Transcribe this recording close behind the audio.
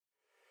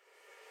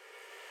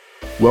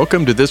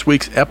Welcome to this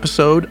week's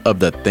episode of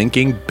the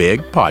Thinking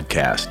Big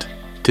podcast.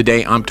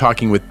 Today, I'm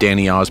talking with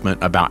Danny Osmond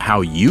about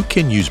how you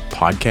can use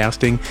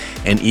podcasting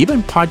and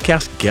even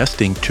podcast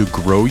guesting to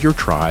grow your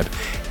tribe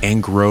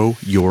and grow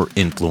your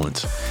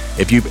influence.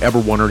 If you've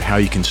ever wondered how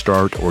you can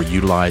start or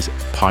utilize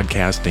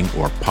podcasting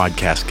or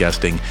podcast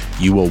guesting,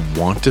 you will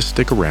want to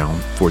stick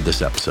around for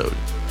this episode.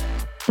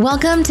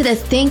 Welcome to the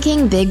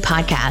Thinking Big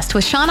podcast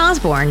with Sean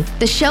Osborne,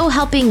 the show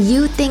helping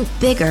you think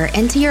bigger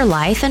into your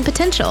life and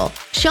potential.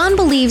 Sean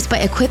believes by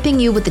equipping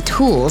you with the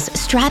tools,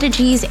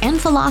 strategies, and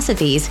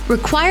philosophies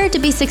required to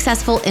be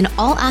successful in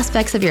all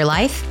aspects of your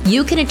life,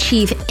 you can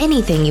achieve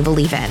anything you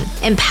believe in.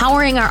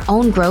 Empowering our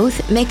own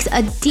growth makes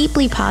a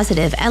deeply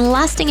positive and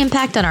lasting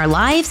impact on our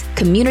lives,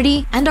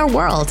 community, and our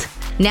world.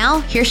 Now,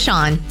 here's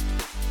Sean.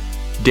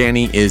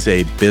 Danny is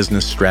a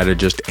business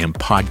strategist and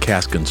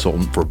podcast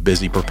consultant for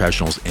busy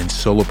professionals and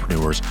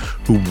solopreneurs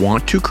who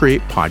want to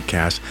create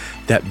podcasts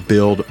that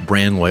build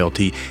brand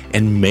loyalty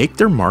and make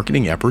their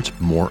marketing efforts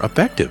more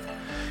effective.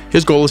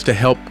 His goal is to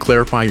help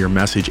clarify your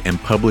message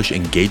and publish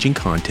engaging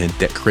content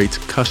that creates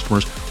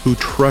customers who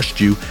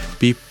trust you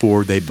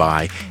before they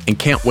buy and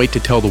can't wait to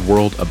tell the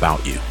world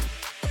about you.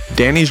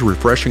 Danny's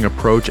refreshing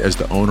approach as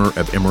the owner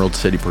of Emerald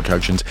City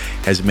Productions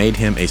has made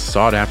him a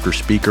sought-after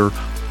speaker,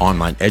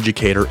 online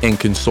educator, and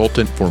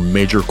consultant for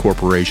major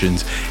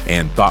corporations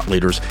and thought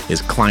leaders.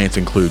 His clients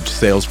include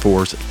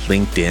Salesforce,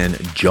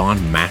 LinkedIn,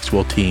 John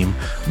Maxwell Team,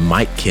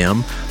 Mike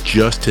Kim,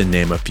 just to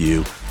name a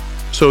few.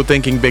 So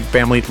Thinking Big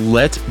family,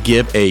 let's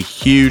give a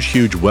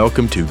huge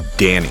welcome to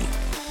Danny.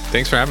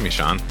 Thanks for having me,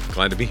 Sean.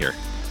 Glad to be here.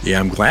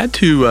 Yeah, I'm glad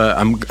to.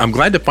 I'm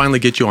glad to finally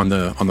get you on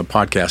the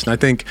podcast. And I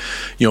think,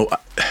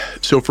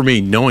 so for me,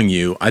 knowing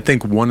you, I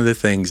think one of the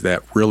things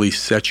that really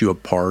sets you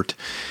apart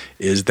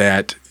is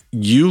that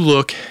you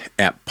look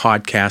at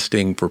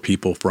podcasting for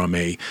people from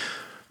a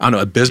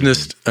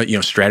business,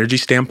 strategy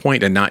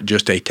standpoint, and not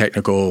just a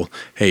technical,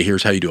 hey,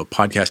 here's how you do a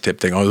podcast tip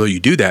thing. Although you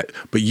do that,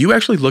 but you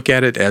actually look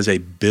at it as a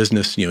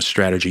business,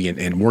 strategy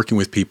and working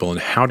with people and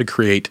how to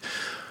create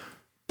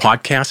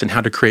podcasts and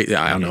how to create,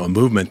 a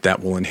movement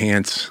that will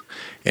enhance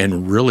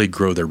and really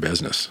grow their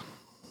business.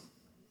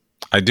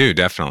 I do,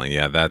 definitely.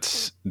 Yeah,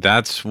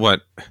 that's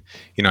what,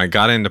 I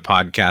got into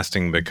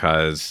podcasting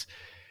because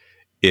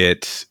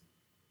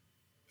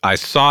I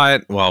saw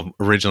it,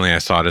 originally I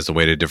saw it as a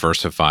way to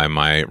diversify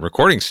my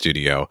recording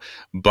studio,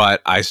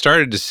 but I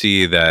started to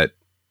see that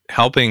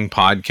helping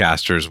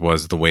podcasters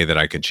was the way that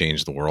I could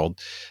change the world,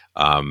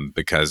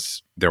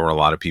 because there were a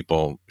lot of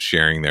people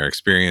sharing their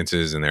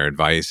experiences and their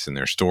advice and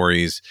their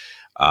stories.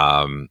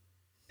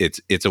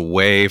 It's a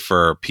way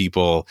for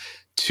people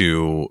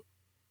to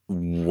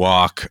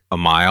walk a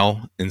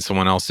mile in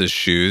someone else's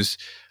shoes,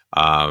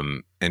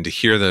 and to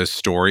hear those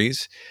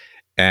stories.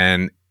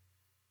 And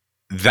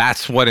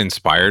that's what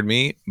inspired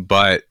me.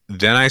 But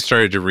then I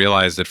started to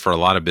realize that for a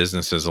lot of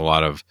businesses, a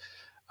lot of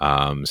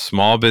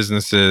small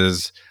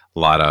businesses, a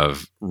lot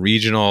of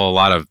regional, a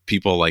lot of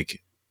people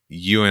like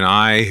you and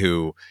I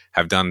who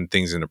have done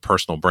things in a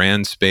personal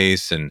brand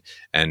space and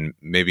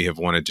maybe have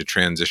wanted to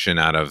transition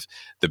out of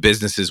the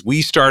businesses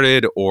we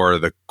started or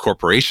the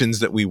corporations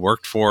that we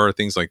worked for,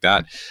 things like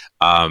that.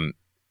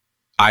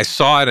 I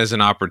saw it as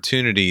an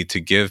opportunity to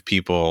give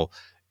people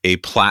a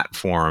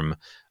platform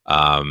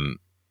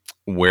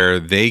where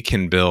they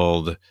can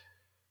build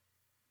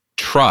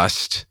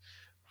trust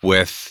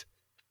with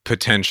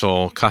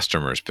potential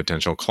customers,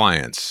 potential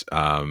clients,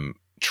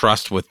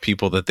 trust with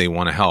people that they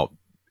want to help,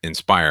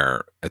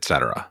 inspire,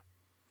 etc.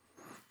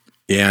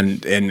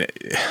 And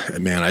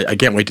man, I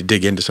can't wait to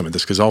dig into some of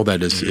this because all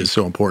that is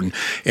so important.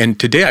 And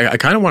today I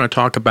kind of want to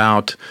talk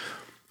about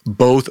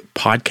both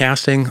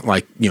podcasting,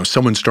 like,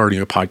 someone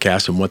starting a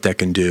podcast and what that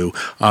can do,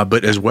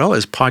 but as well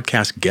as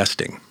podcast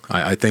guesting.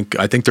 I think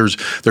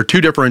they're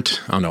two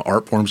different,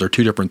 art forms are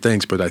two different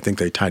things, but I think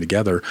they tie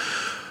together.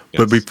 Yes.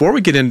 But before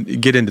we get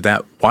into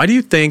that, why do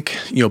you think,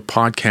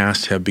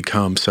 podcasts have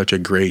become such a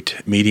great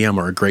medium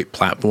or a great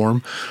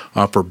platform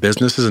for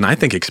businesses, and I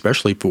think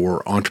especially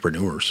for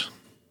entrepreneurs?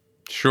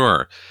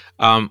 Sure.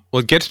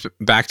 It gets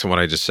back to what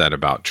I just said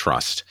about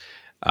trust.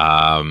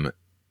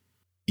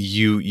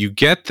 You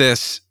get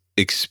this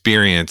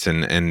experience,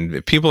 and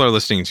if people are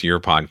listening to your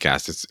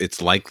podcast,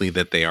 it's likely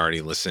that they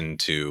already listen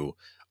to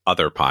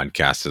other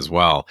podcasts as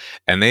well,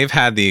 and they've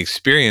had the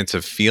experience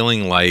of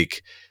feeling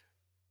like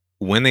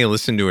when they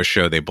listen to a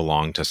show, they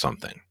belong to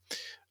something.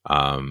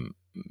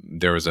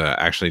 There was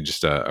actually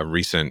just a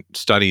recent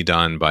study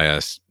done by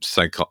a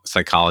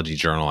psychology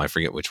journal, I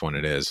forget which one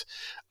it is,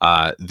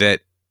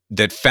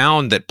 that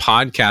found that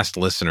podcast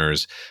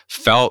listeners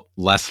felt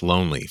less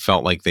lonely,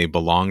 felt like they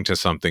belonged to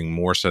something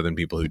more so than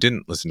people who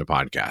didn't listen to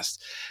podcasts.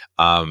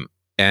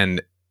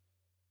 And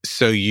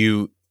so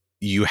you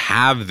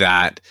have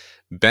that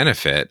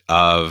benefit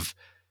of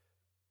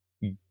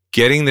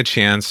getting the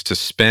chance to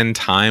spend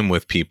time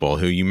with people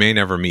who you may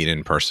never meet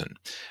in person,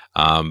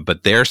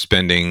 but they're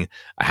spending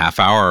a half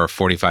hour or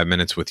 45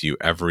 minutes with you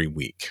every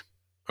week,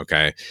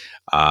 okay?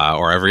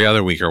 Or every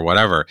other week or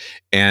whatever.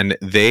 And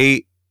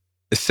they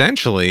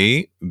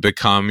essentially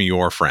become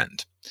your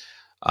friend.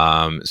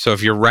 So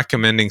if you're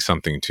recommending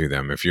something to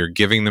them, if you're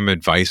giving them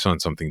advice on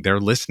something, they're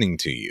listening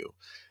to you.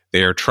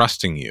 They are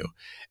trusting you.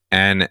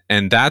 And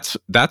that's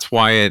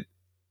why it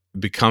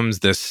becomes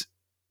this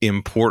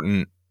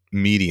important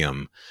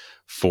medium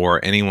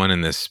for anyone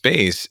in this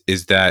space,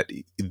 is that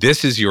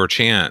this is your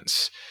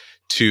chance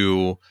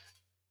to,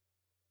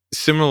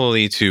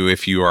 similarly to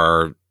if you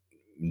are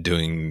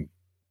doing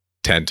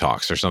TED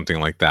Talks or something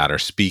like that, or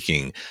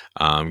speaking,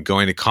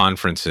 going to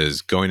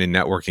conferences, going to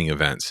networking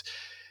events.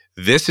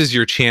 This is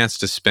your chance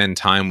to spend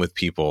time with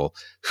people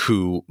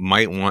who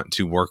might want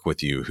to work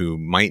with you, who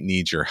might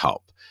need your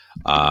help.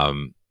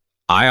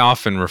 I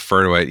often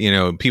refer to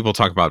it, people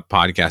talk about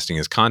podcasting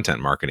as content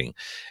marketing,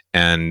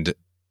 and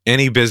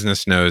any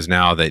business knows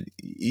now that,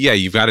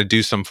 you've got to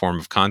do some form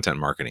of content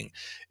marketing.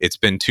 It's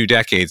been 2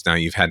 decades now.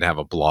 You've had to have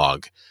a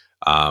blog.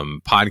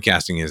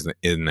 Podcasting is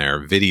in there,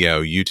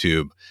 video,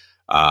 YouTube.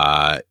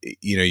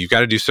 You've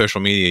got to do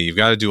social media. You've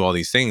got to do all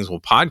these things. Well,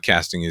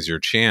 podcasting is your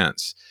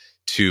chance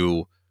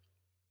to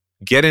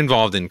get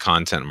involved in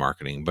content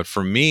marketing. But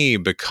for me,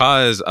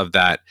 because of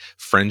that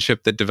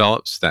friendship that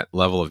develops, that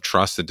level of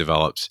trust that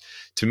develops,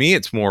 to me,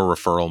 it's more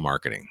referral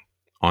marketing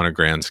on a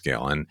grand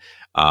scale. And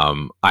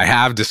I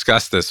have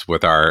discussed this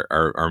with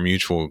our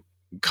mutual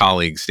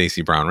colleague,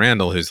 Stacey Brown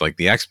Randall, who's like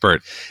the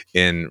expert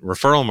in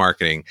referral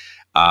marketing.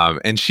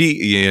 And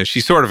she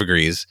sort of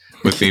agrees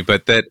with me,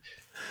 but that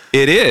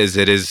it is,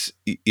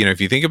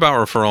 if you think about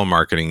referral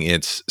marketing,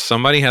 it's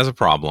somebody has a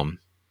problem.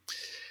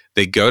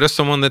 They go to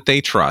someone that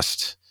they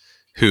trust,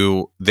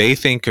 who they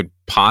think could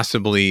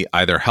possibly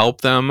either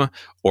help them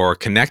or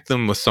connect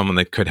them with someone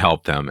that could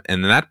help them.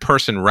 And that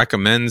person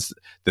recommends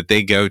that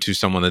they go to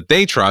someone that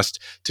they trust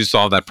to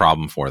solve that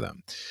problem for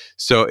them.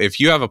 So if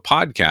you have a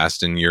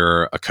podcast and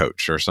you're a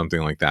coach or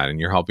something like that, and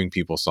you're helping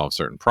people solve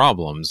certain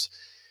problems,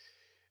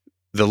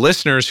 the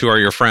listeners who are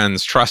your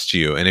friends trust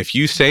you. And if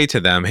you say to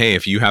them, hey,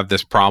 if you have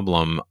this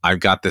problem, I've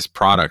got this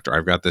product, or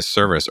I've got this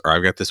service, or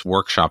I've got this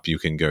workshop you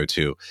can go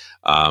to,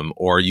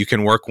 or you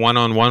can work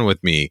one-on-one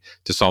with me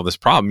to solve this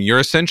problem, you're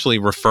essentially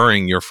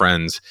referring your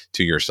friends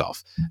to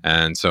yourself.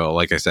 And so,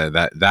 like I said,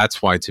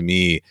 that's why, to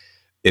me,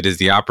 it is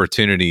the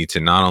opportunity to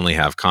not only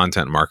have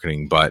content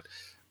marketing, but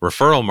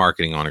referral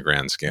marketing on a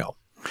grand scale.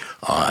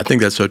 I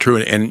think that's so true.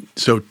 And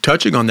so,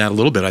 touching on that a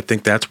little bit, I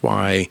think that's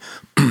why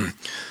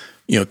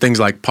things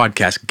like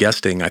podcast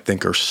guesting, I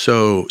think, are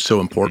so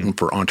important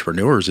for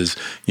entrepreneurs. Is,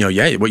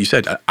 what you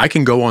said, I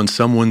can go on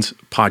someone's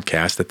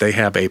podcast that they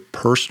have a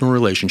personal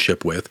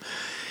relationship with,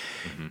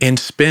 and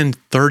spend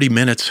 30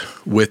 minutes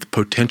with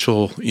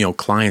potential,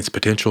 clients,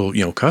 potential,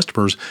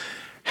 customers.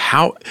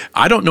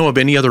 I don't know of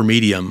any other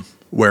medium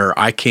where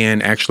I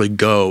can actually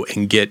go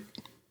and get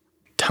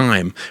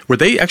time where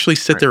they actually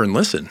sit there and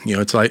listen.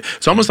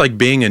 It's almost like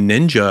being a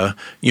ninja,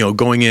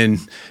 going in.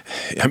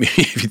 I mean,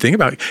 if you think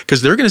about it,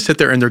 because they're going to sit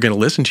there and they're going to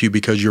listen to you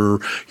because you're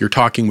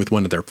talking with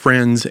one of their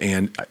friends.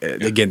 And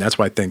again, that's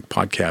why I think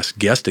podcast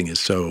guesting is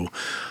so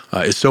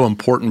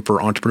important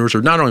for entrepreneurs,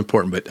 or not only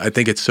important, but I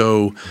think it's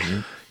so,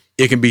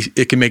 it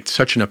can make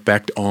such an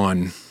effect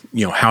on,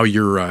 how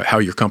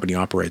your company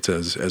operates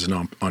as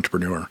an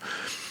entrepreneur.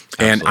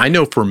 Absolutely. And I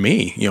know for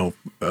me,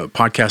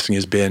 podcasting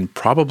has been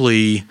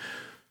probably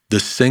the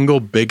single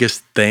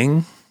biggest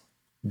thing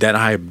that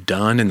I've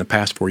done in the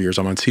past 4 years.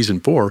 I'm on season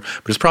 4,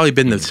 but it's probably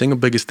been the single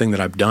biggest thing that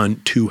I've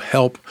done to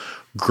help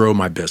grow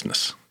my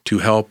business, to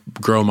help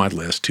grow my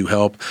list, to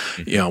help,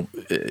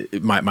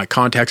 my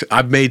contacts.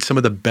 I've made some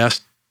of the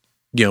best,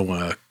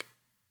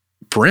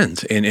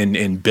 friends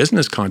and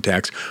business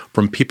contacts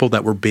from people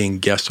that were being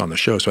guests on the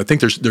show. So I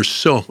think there's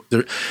to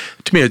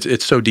me,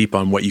 it's so deep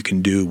on what you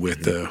can do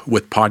with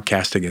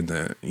podcasting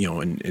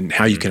and and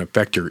how you can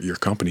affect your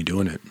company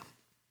doing it.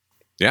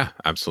 Yeah,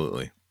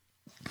 absolutely.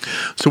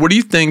 So what do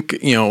you think,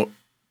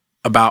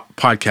 about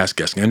podcast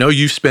guesting? I know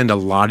you spend a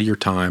lot of your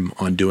time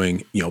on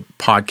doing,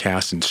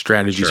 podcasts and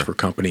strategies for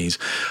companies,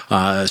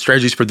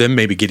 strategies for them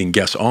maybe getting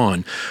guests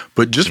on,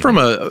 but just from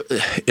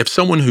if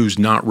someone who's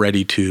not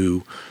ready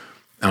to,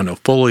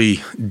 fully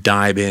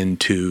dive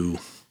into,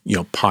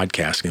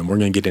 podcasting, and we're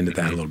going to get into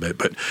that a little bit,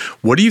 but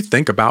what do you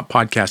think about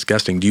podcast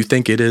guesting? Do you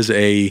think it is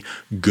a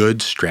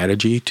good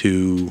strategy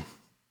to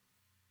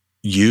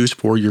use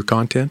for your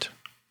content?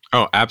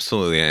 Oh,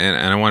 absolutely. And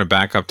I want to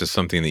back up to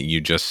something that you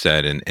just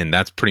said. And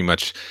that's pretty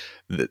much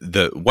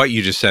the what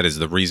you just said is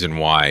the reason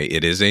why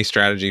it is a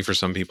strategy for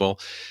some people.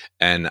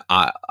 And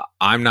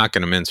I'm not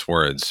going to mince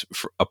words.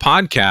 For a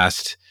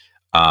podcast,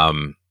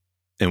 and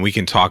we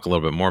can talk a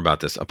little bit more about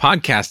this. A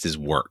podcast is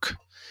work.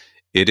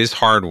 It is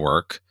hard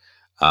work.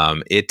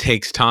 It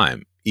takes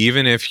time.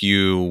 Even if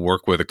you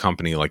work with a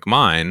company like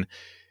mine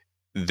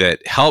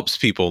that helps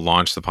people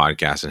launch the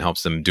podcast and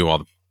helps them do all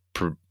the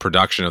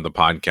production of the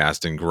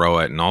podcast and grow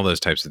it and all those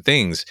types of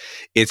things,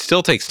 it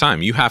still takes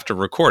time. You have to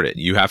record it.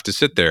 You have to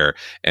sit there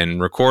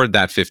and record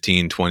that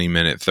 15, 20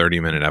 minute,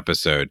 30 minute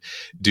episode,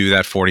 do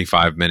that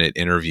 45 minute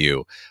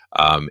interview.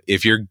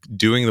 If you're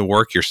doing the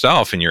work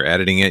yourself and you're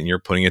editing it and you're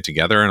putting it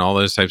together and all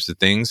those types of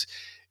things,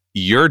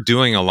 you're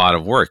doing a lot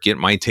of work. It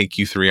might take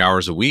you 3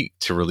 hours a week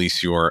to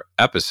release your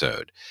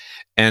episode.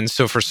 And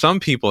so for some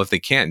people, if they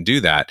can't do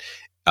that,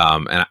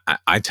 and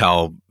I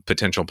tell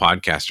potential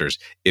podcasters,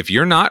 if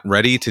you're not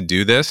ready to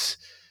do this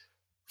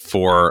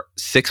for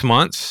 6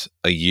 months,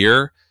 a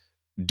year,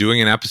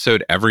 doing an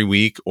episode every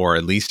week or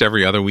at least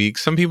every other week,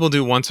 some people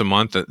do once a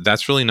month.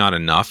 That's really not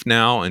enough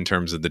now in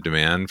terms of the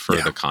demand for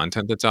the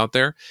content that's out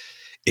there.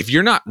 If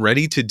you're not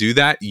ready to do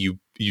that, you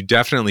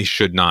definitely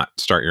should not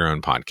start your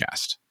own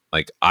podcast.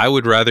 Like, I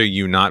would rather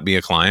you not be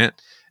a client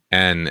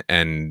and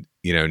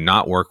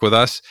not work with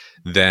us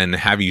than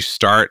have you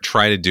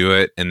try to do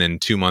it, and then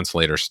 2 months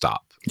later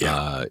stop.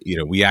 Yeah.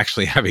 We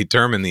actually have a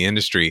term in the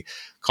industry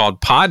called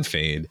pod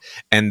fade,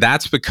 and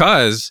that's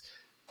because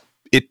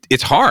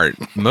it's hard.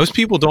 Most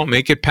people don't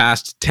make it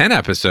past 10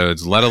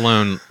 episodes, let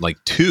alone like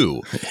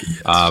 2.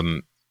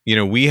 Yes.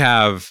 We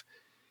have,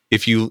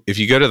 if you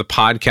go to the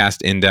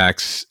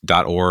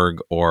podcastindex.org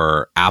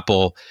or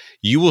Apple,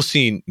 you will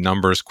see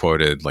numbers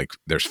quoted like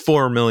there's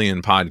 4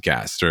 million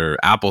podcasts, or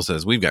Apple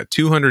says we've got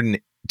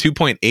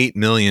 2.8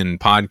 million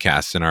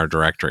podcasts in our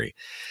directory.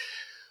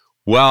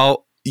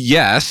 Well,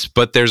 yes,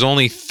 but there's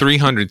only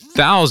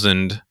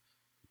 300,000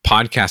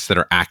 podcasts that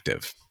are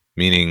active,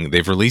 meaning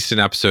they've released an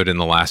episode in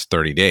the last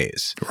 30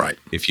 days. Right.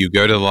 If you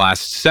go to the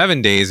last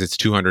 7 days, it's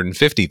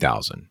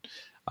 250,000.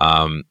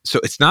 So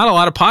it's not a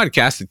lot of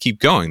podcasts that keep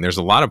going. There's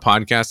a lot of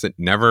podcasts that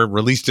never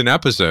released an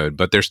episode,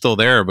 but they're still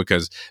there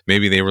because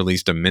maybe they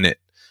released a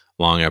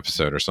minute-long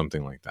episode or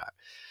something like that.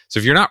 So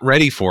if you're not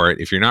ready for it,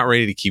 if you're not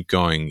ready to keep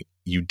going,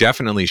 you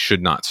definitely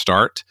should not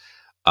start.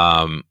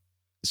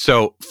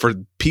 So for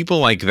people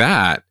like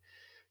that,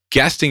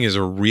 guesting is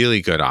a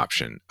really good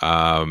option.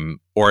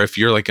 Or if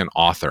you're like an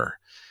author,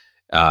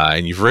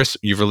 and you've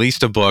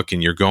released a book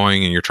and you're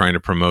going and you're trying to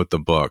promote the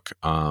book.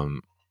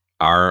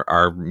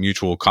 Our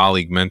mutual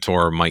colleague,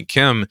 mentor, Mike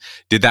Kim,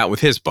 did that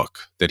with his book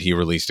that he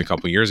released a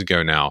couple years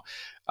ago now,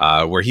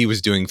 where he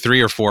was doing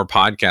 3 or 4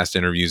 podcast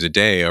interviews a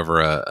day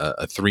over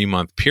a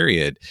 3-month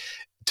period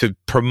to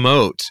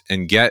promote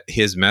and get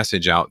his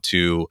message out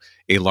to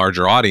a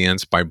larger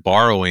audience by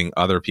borrowing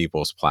other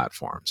people's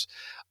platforms.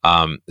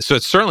 So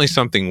it's certainly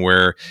something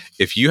where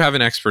if you have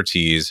an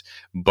expertise,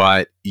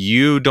 but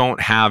you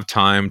don't have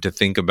time to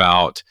think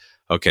about,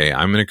 okay,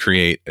 I'm going to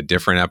create a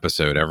different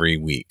episode every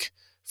week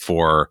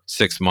for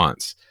 6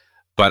 months,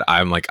 but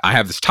I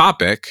have this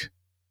topic,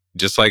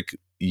 just like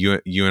you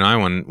and I,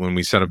 when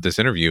we set up this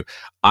interview,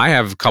 I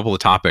have a couple of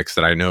topics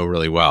that I know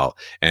really well.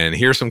 And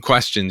here's some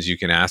questions you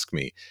can ask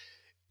me.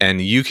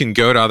 And you can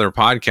go to other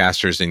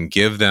podcasters and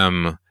give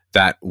them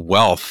that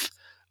wealth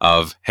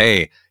of,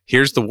 hey,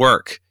 here's the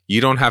work.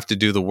 You don't have to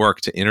do the work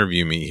to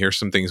interview me. Here's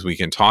some things we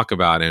can talk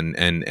about,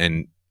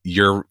 and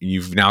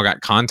you've now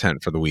got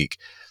content for the week.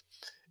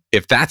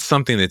 If that's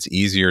something that's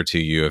easier to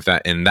you,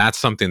 and that's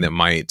something that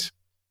might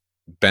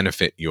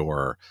benefit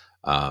your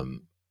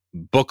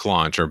book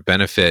launch, or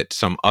benefit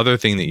some other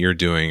thing that you're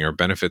doing, or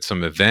benefit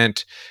some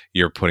event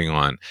you're putting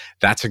on,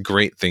 that's a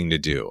great thing to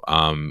do.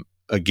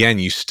 Again,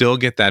 you still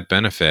get that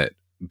benefit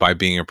by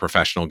being a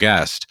professional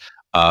guest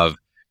of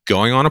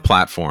going on a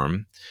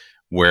platform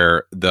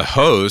where the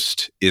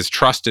host is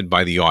trusted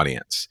by the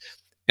audience.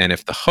 And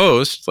if the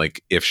host,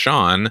 like if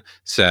Sean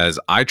says,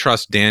 I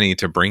trust Danny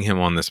to bring him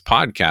on this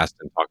podcast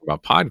and talk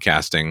about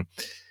podcasting,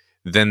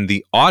 then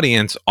the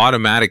audience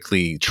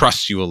automatically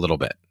trusts you a little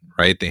bit,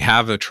 right? They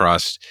have a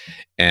trust,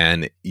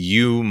 and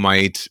you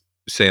might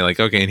say like,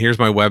 okay, and here's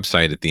my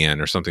website at the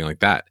end or something like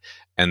that.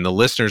 And the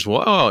listeners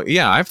will, oh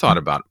yeah, I've thought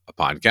about a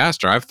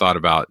podcast, or I've thought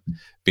about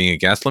being a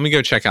guest. Let me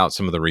go check out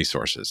some of the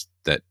resources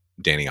that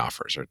Danny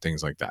offers, or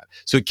things like that.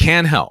 So it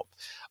can help.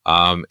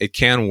 It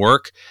can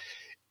work.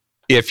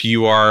 If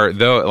you are,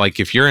 though, like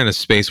if you're in a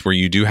space where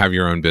you do have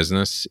your own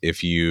business,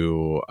 if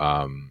you,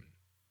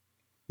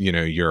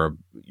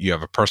 you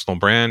have a personal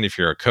brand, if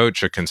you're a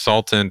coach, a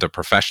consultant, a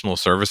professional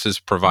services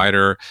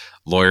provider,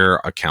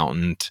 lawyer,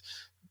 accountant,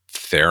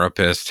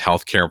 therapist,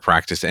 healthcare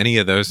practice, any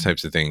of those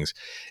types of things,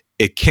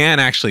 it can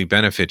actually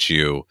benefit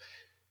you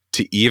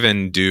to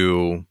even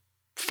do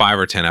 5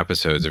 or 10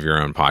 episodes of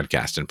your own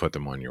podcast and put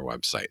them on your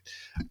website.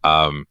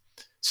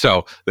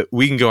 So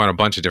we can go in a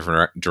bunch of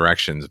different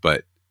directions,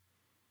 but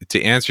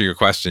to answer your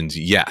questions,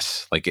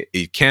 yes, like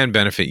it can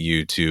benefit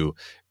you to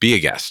be a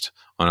guest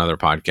on other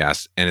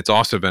podcasts, and it's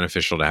also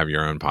beneficial to have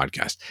your own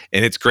podcast.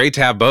 And it's great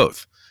to have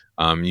both.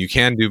 You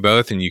can do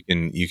both, and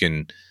you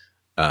can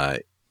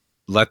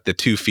let the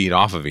two feed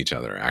off of each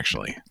other,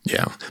 actually.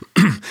 Yeah.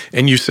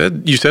 And you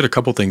said a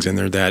couple things in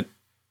there that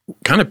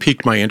kind of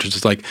piqued my interest.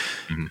 It's like,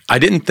 I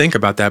didn't think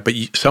about that, but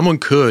someone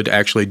could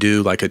actually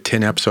do like a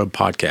 10-episode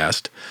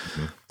podcast.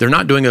 Mm-hmm. They're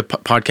not doing a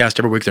podcast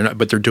every week.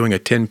 But they're doing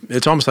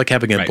it's almost like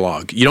having a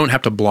blog. You don't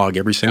have to blog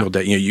every single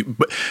day.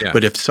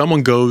 But if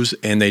someone goes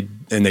and they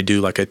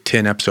do like a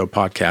 10-episode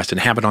podcast and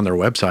have it on their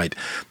website,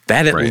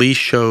 that at least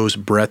shows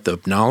breadth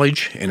of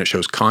knowledge, and it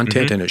shows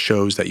content, and it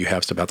shows that you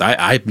have stuff out there.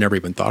 I've never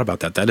even thought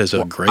about that. That is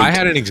a great. I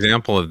had an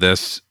example of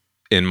this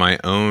in my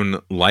own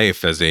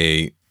life as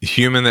a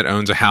human that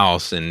owns a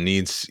house and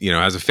needs,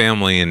 has a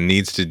family and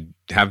needs to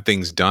have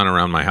things done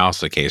around my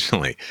house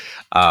occasionally.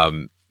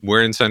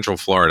 We're in Central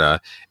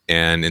Florida,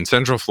 and in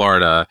Central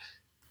Florida,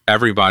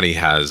 everybody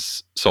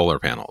has solar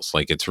panels.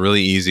 Like, it's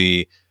really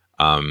easy.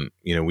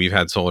 We've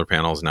had solar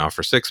panels now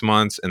for 6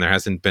 months, and there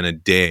hasn't been a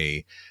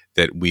day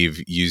that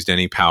we've used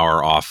any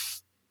power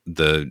off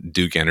the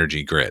Duke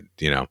Energy grid,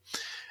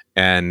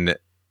 And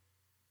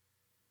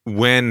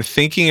when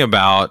thinking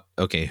about,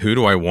 okay, who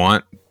do I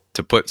want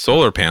to put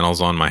solar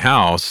panels on my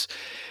house?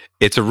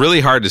 It's a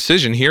really hard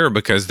decision here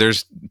because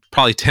there's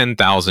probably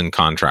 10,000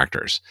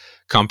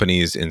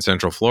 companies in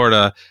Central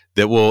Florida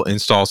that will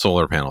install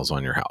solar panels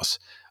on your house.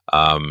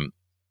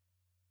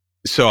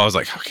 So I was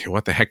like, okay,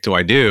 what the heck do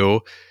I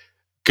do?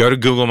 Go to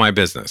Google My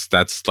Business.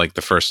 That's like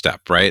the first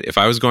step, right? If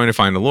I was going to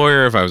find a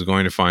lawyer, if I was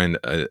going to find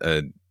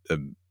a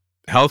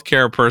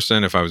healthcare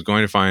person, if I was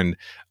going to find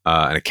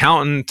an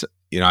accountant,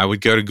 I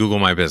would go to Google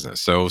My Business.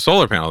 So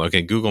solar panel,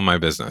 okay, Google My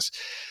Business.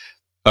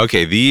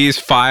 Okay, these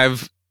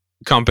 5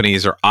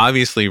 companies are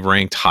obviously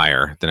ranked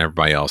higher than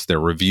everybody else. Their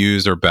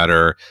reviews are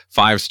better,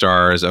 5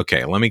 stars.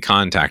 Okay, let me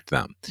contact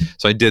them.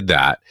 So I did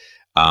that.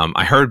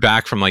 I heard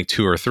back from like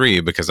 2 or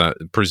 3 because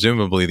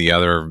presumably the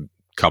other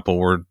couple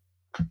were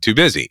too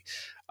busy.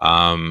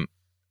 I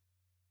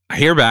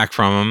hear back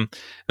from them,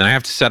 and I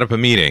have to set up a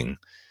meeting.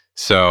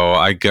 So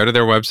I go to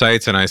their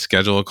websites and I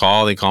schedule a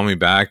call. They call me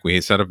back. We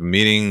set up a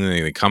meeting.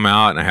 They come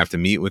out, and I have to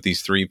meet with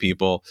these 3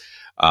 people.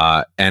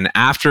 And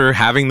after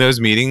having those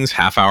meetings,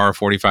 half hour,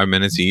 45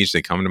 minutes each,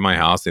 they come to my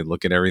house. They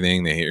look at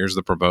everything. Here's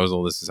the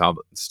proposal. This is how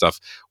stuff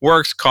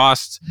works,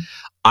 costs.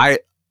 I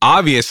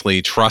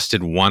obviously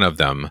trusted one of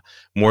them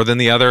more than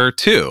the other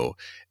 2.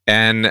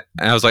 And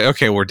I was like,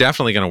 okay, we're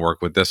definitely going to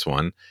work with this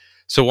one.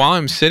 So while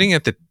I'm sitting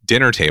at the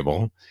dinner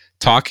table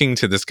talking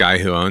to this guy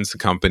who owns the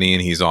company,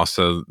 and he's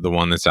also the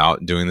one that's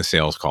out doing the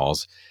sales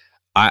calls,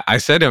 I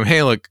said to him,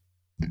 hey, look,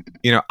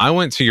 I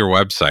went to your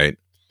website.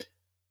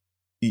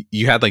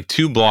 You had like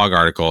 2 blog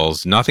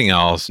articles, nothing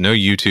else, no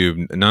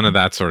YouTube, none of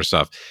that sort of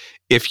stuff.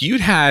 If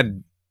you'd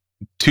had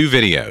 2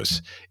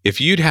 videos,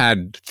 if you'd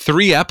had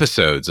 3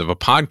 episodes of a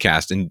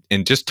podcast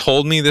and just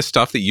told me this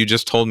stuff that you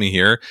just told me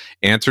here,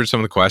 answered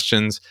some of the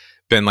questions,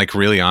 been like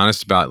really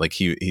honest about, like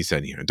he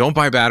said, don't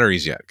buy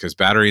batteries yet because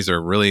batteries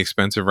are really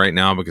expensive right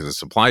now because of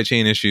supply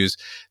chain issues.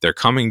 They're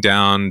coming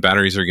down.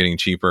 Batteries are getting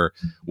cheaper.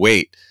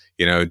 Wait,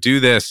 do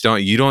this.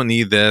 You don't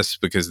need this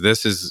because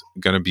this is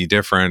going to be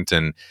different.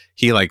 And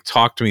he like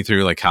talked me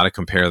through like how to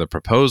compare the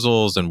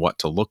proposals and what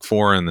to look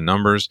for in the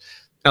numbers.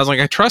 I was like,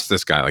 I trust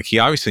this guy. Like, he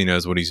obviously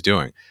knows what he's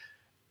doing.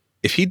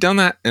 If he'd done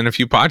that in a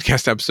few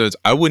podcast episodes,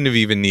 I wouldn't have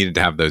even needed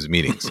to have those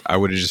meetings. I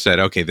would have just said,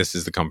 okay, this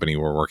is the company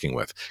we're working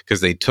with, because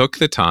they took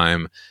the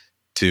time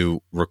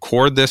to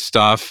record this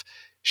stuff,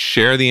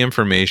 share the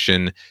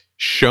information,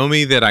 show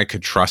me that I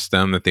could trust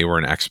them, that they were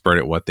an expert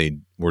at what they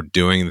were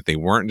doing, that they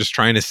weren't just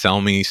trying to sell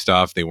me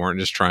stuff. They weren't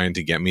just trying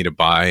to get me to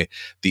buy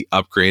the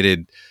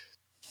upgraded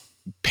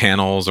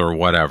panels or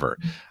whatever.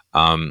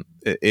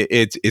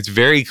 It's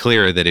very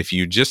clear that if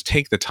you just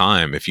take the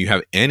time, if you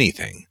have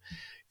anything,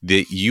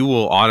 that you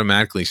will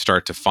automatically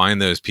start to find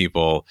those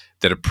people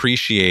that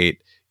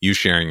appreciate you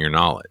sharing your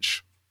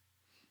knowledge.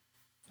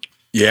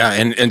 Yeah.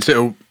 And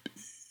so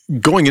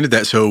going into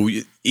that, so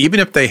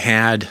even if they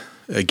had,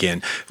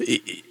 again,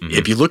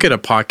 if you look at a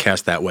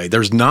podcast that way,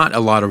 there's not a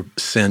lot of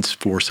sense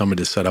for someone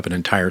to set up an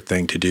entire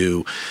thing to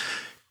do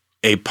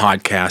a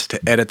podcast, to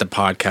edit the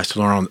podcast,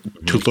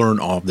 to learn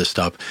all of this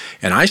stuff.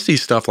 And I see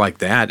stuff like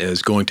that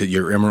as going to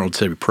your Emerald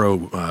City Pro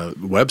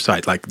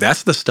website. Like,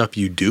 that's the stuff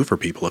you do for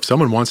people. If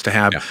someone wants to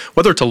have,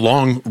 whether it's a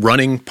long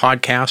running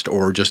podcast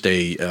or just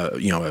a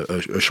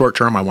short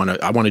term, I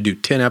want to do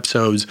 10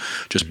 episodes,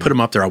 just put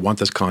them up there. I want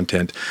this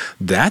content.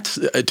 That's,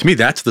 to me,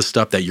 that's the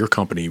stuff that your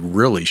company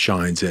really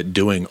shines at,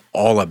 doing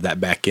all of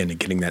that back end and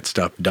getting that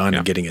stuff done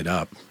and getting it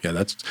up. Yeah,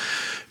 that's.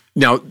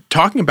 Now,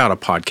 talking about a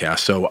podcast,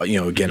 so,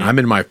 again, I'm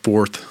in my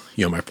fourth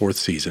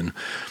season.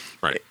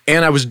 Right.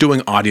 And I was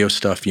doing audio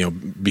stuff,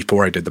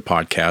 before I did the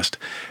podcast.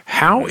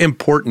 How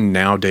important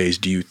nowadays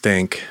do you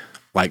think,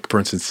 like, for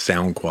instance,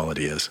 sound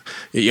quality is?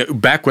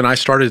 Back when I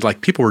started,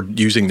 like, people were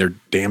using their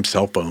damn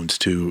cell phones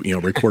to,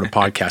 record a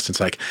podcast. It's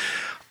like,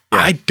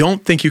 I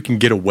don't think you can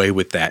get away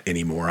with that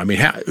anymore. I mean,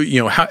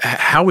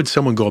 how would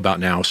someone go about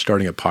now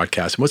starting a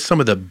podcast? And what's some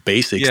of the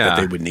basics that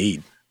they would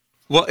need?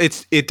 Well,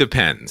 it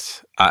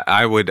depends.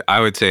 I would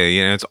say,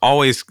 it's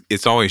always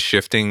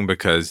shifting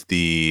because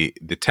the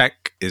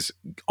tech is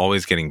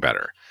always getting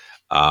better,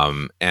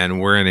 and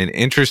we're in an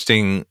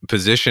interesting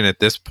position at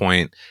this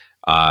point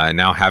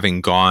now,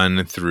 having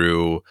gone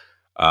through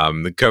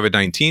the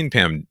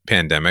COVID-19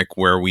 pandemic,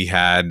 where we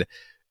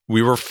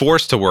were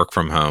forced to work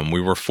from home.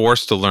 We were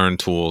forced to learn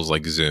tools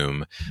like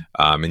Zoom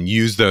and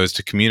use those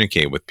to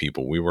communicate with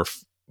people.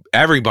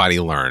 Everybody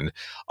learned.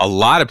 A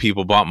lot of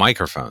people bought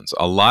microphones.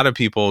 A lot of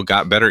people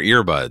got better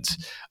earbuds.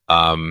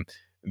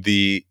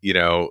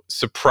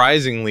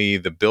 Surprisingly,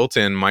 the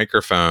built-in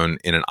microphone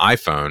in an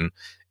iPhone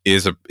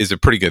is a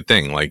pretty good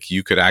thing. Like,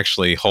 you could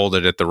actually hold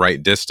it at the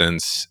right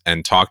distance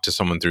and talk to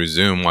someone through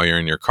Zoom while you're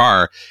in your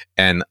car,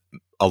 and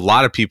a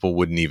lot of people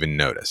wouldn't even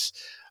notice.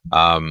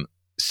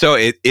 So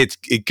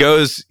it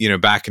goes,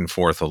 back and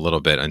forth a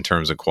little bit in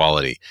terms of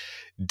quality.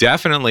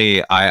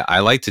 Definitely, I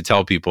like to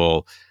tell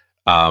people,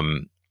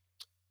 that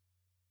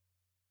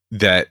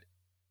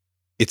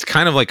it's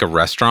kind of like a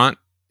restaurant.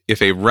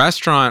 If a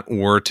restaurant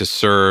were to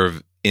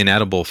serve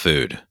inedible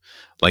food,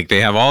 like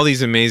they have all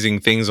these amazing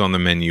things on the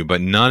menu,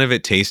 but none of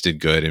it tasted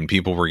good and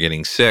people were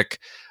getting sick,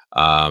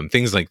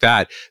 things like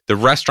that, the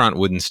restaurant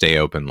wouldn't stay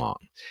open long.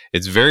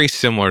 It's very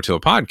similar to a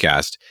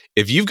podcast.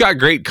 If you've got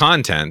great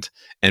content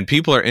and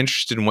people are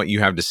interested in what you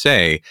have to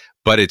say,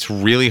 but it's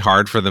really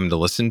hard for them to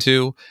listen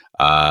to,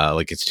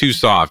 like it's too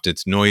soft,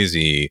 it's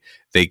noisy,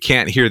 they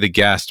can't hear the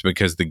guest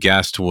because the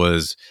guest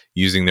was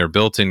using their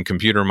built-in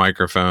computer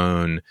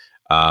microphone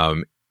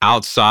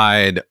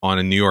outside on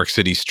a New York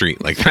City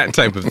street, like that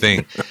type of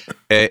thing.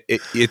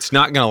 It's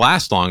not going to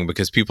last long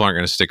because people aren't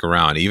going to stick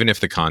around, even if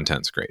the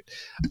content's great.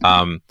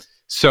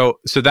 So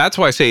that's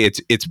why I say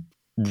it's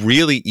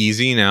really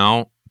easy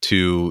now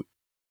to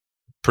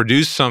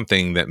produce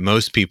something that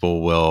most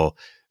people will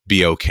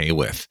be okay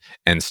with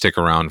and stick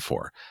around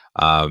for.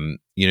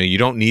 You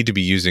don't need to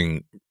be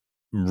using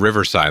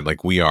Riverside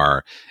like we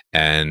are.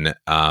 And,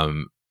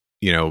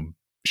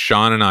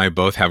 Sean and I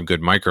both have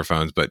good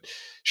microphones, but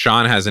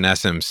Sean has an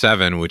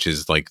SM7, which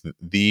is like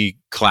the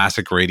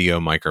classic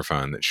radio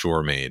microphone that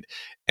Shure made.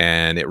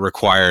 And it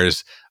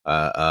requires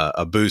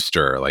a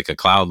booster, like a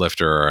cloud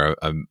lifter or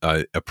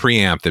a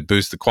preamp that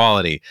boosts the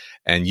quality.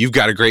 And you've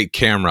got a great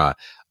camera.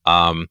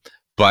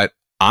 But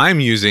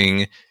I'm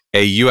using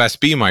a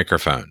USB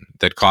microphone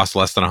that costs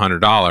less than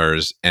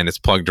 $100 and it's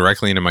plugged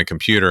directly into my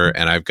computer.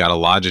 And I've got a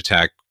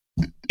Logitech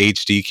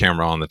HD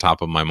camera on the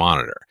top of my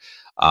monitor.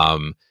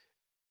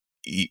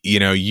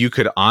 You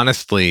could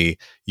honestly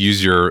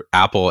use your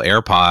Apple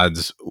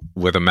AirPods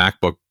with a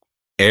MacBook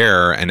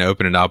Air and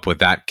open it up with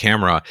that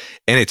camera,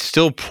 and it's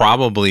still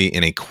probably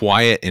in a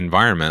quiet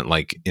environment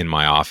like in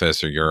my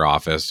office or your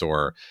office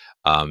or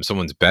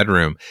someone's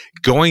bedroom,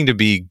 going to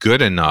be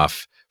good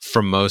enough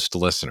for most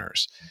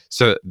listeners.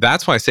 So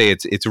that's why I say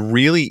it's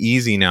really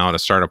easy now to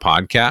start a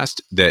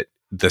podcast that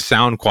the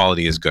sound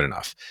quality is good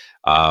enough.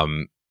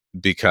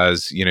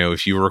 Because,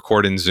 if you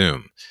record in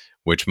Zoom,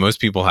 which most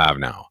people have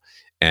now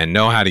and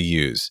know how to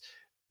use,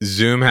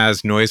 Zoom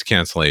has noise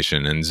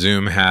cancellation, and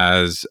Zoom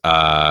has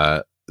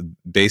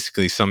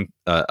basically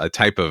a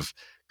type of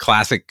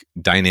classic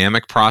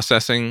dynamic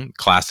processing,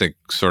 classic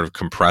sort of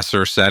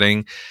compressor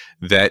setting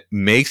that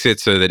makes it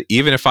so that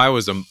even if I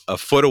was a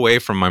foot away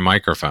from my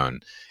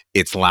microphone,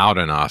 it's loud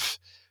enough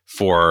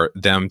for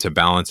them to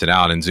balance it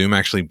out. And Zoom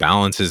actually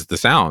balances the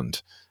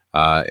sound.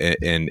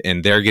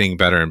 And they're getting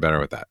better and better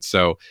with that.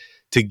 So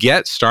to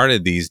get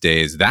started these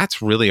days,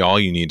 that's really all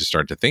you need to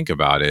start to think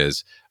about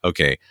is,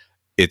 okay,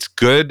 it's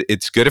good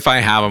if I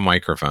have a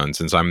microphone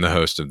since I'm the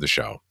host of the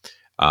show.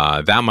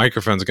 That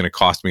microphone is going to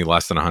cost me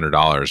less than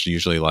 $100,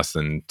 usually less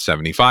than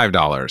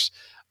 $75.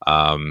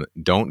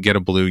 Don't get a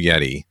Blue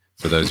Yeti.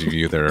 For those of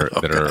you that are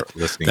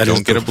listening,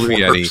 don't get a Blue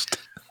Yeti.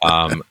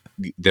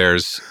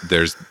 There's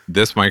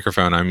this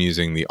microphone I'm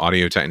using, the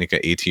Audio-Technica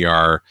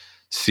ATR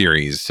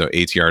series. So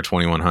ATR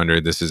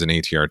 2100. This is an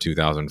ATR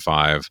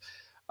 2005.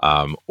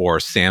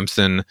 Or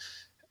Samson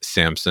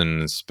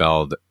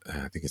spelled,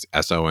 I think it's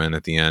S-O-N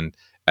at the end,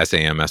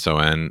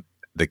 S-A-M-S-O-N.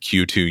 The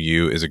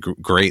Q2U is a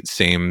great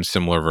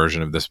similar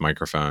version of this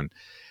microphone.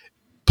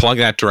 Plug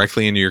that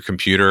directly into your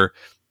computer,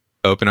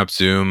 open up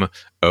Zoom,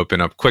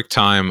 open up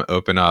QuickTime,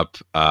 open up,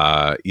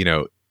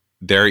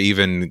 there are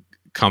even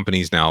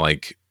companies now,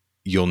 like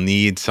you'll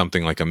need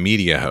something like a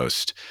media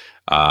host,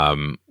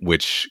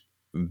 which,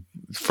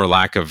 for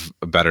lack of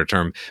a better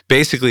term,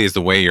 basically is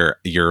the way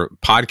your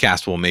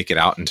podcast will make it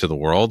out into the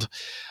world.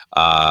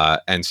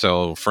 And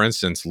so, for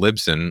instance,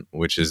 Libsyn,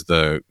 which is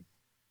the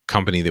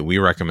company that we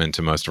recommend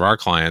to most of our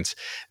clients,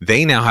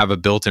 they now have a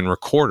built-in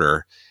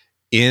recorder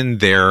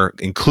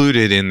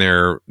included in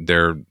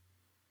their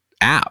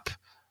app,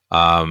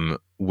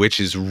 which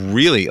is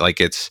really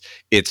like it's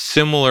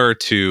similar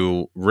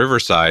to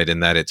Riverside in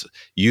that it's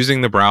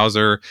using the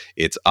browser,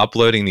 it's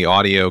uploading the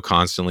audio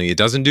constantly. It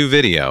doesn't do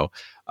video.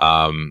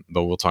 But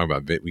we can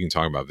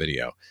talk about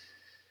video.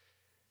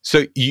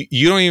 So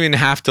you don't even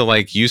have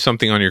to use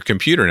something on your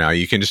computer now.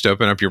 You can just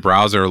open up your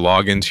browser,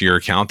 log into your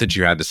account that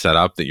you had to set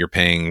up that you're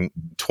paying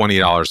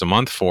 $20 a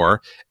month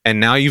for. And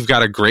now you've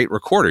got a great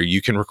recorder.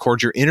 You can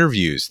record your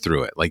interviews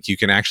through it. Like you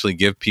can actually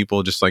give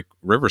people, just like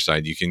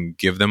Riverside, you can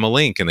give them a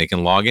link and they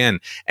can log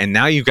in. And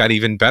now you've got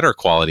even better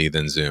quality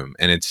than Zoom,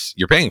 and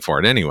you're paying for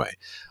it anyway.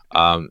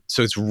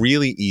 So it's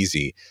really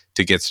easy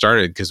to get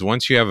started because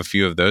once you have a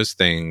few of those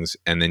things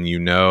and then you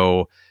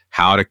know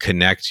how to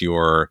connect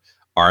your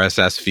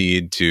RSS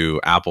feed to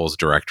Apple's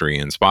directory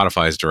and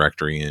Spotify's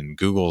directory and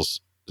Google's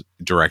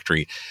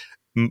directory,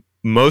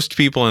 most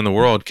people in the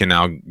world can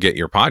now get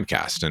your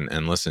podcast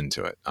and listen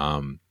to it.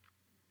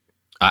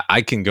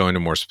 I can go into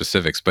more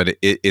specifics, but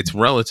it's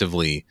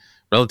relatively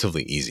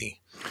easy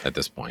at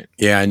this point.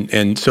 Yeah,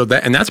 and so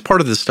that's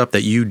part of the stuff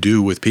that you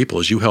do with people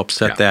is you help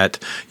set up that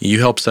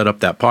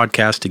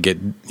podcast to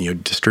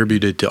get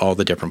distributed to all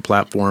the different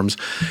platforms.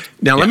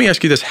 Now, let me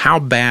ask you this: how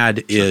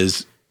bad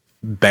is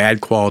bad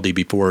quality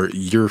before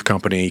your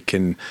company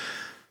can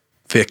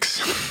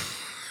fix?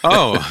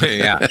 Oh,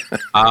 yeah.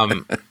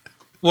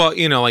 Well,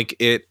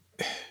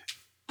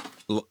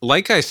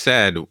 like I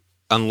said,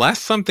 unless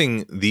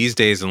something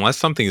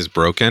is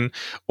broken,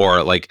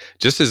 or like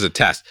just as a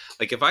test,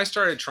 like if I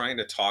started trying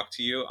to talk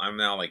to you, I'm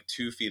now like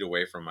 2 feet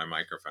away from my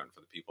microphone for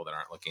the people that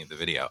aren't looking at the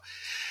video,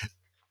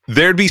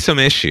 there'd be some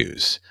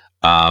issues.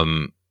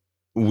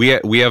 We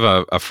have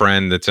a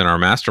friend that's in our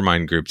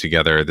mastermind group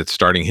together that's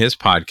starting his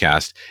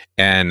podcast,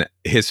 and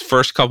his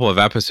first couple of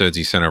episodes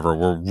he sent over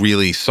were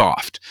really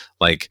soft.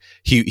 Like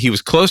he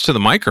was close to the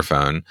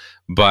microphone,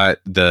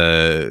 but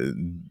the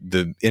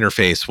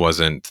interface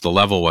the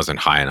level wasn't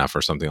high enough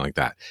or something like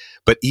that.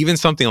 But even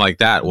something like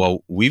that,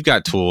 well, we've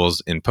got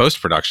tools in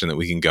post-production that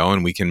we can go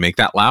and we can make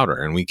that louder,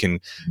 and we can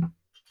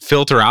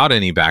filter out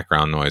any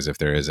background noise if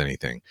there is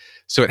anything.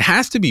 So it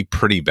has to be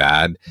pretty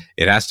bad.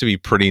 It has to be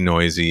pretty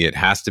noisy. It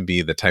has to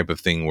be the type of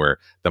thing where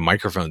the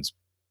microphone's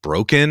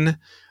broken,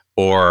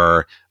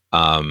 or,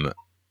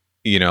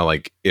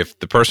 like if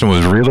the person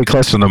was really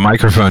close to the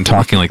microphone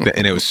talking like that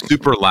and it was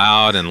super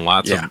loud and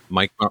lots of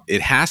mic,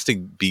 it has to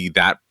be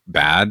that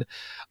bad.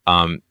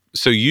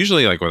 So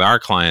usually, like with our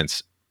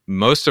clients,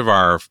 most of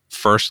our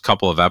first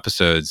couple of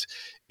episodes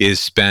is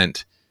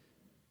spent,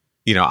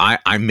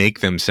 I make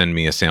them send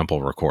me a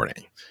sample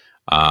recording.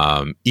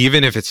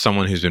 Even if it's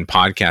someone who's been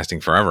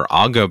podcasting forever,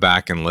 I'll go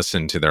back and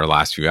listen to their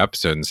last few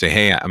episodes and say,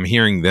 hey, I'm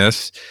hearing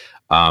this.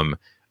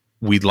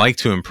 We'd like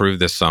to improve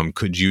this some.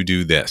 Could you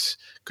do this?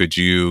 Could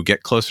you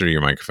get closer to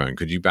your microphone?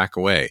 Could you back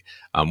away?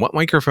 What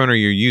microphone are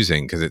you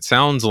using? Because it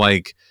sounds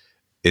like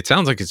it's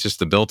just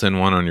the built-in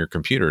one on your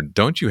computer.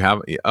 Don't you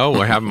have?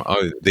 I have them.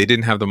 Oh, they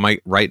didn't have the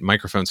right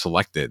microphone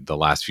selected the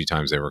last few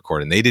times they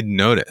recorded, and they didn't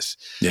notice.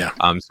 Yeah.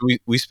 So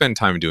we spend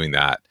time doing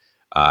that.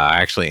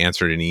 I actually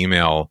answered an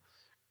email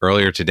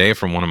earlier today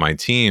from one of my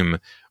team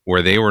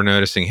where they were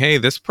noticing, hey,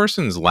 this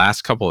person's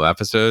last couple of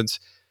episodes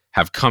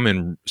have come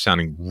in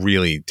sounding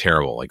really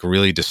terrible, like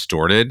really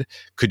distorted.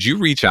 Could you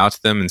reach out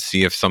to them and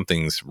see if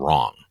something's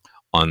wrong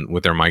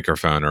with their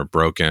microphone, or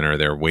broken, or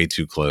they're way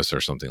too close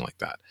or something like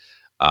that?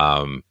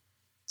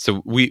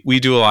 So we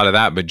do a lot of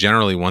that, but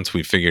generally once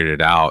we figured it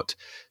out,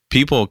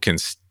 people can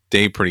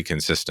stay pretty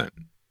consistent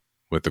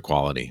with the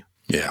quality.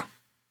 Yeah.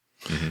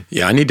 Mm-hmm.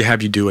 Yeah. I need to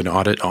have you do an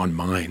audit on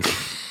mine.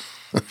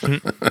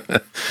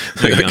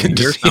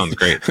 Yours sounds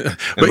great.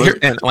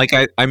 And like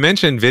I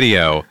mentioned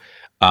video,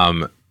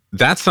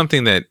 that's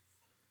something that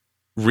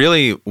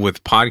really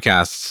with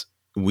podcasts,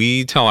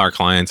 we tell our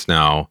clients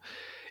now,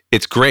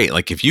 it's great.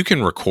 Like if you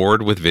can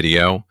record with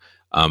video,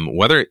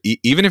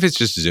 even if it's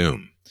just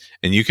Zoom,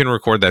 and you can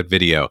record that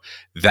video,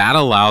 that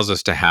allows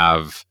us to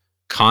have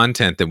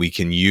content that we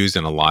can use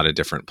in a lot of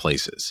different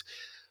places.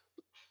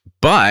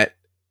 But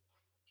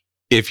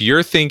if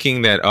you're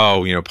thinking that,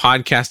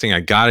 podcasting,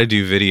 I got to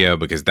do video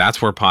because that's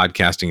where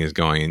podcasting is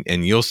going.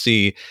 And you'll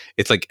see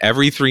it's like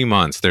every 3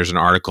 months, there's an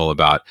article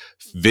about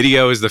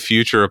video is the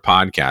future of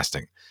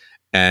podcasting.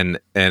 And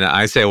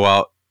I say,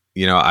 well,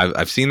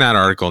 I've seen that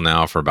article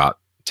now for about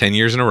 10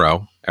 years in a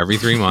row, every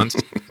 3 months.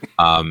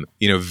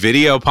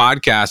 Video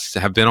podcasts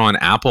have been on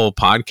Apple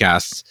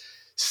Podcasts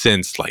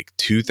since like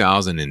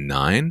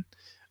 2009.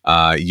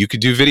 You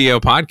could do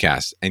video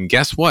podcasts. And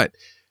guess what?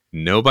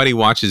 Nobody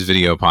watches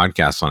video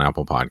podcasts on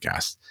Apple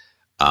Podcasts.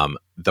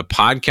 The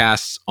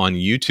podcasts on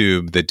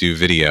YouTube that do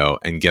video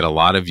and get a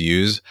lot of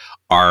views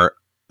are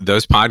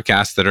those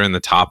podcasts that are in the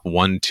top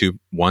 1 to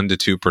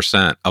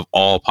 2% of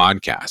all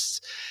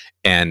podcasts.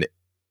 And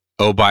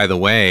oh, by the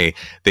way,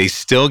 they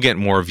still get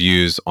more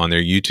views on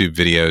their YouTube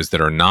videos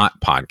that are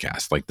not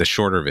podcasts, like the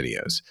shorter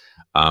videos.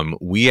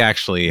 We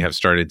actually have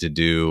started to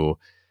do,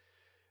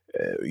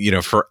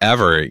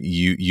 forever,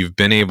 you've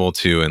been able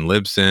to, and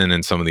Libsyn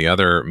and some of the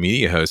other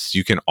media hosts,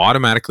 you can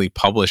automatically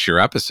publish your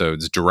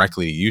episodes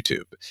directly to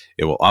YouTube.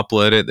 It will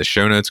upload it. The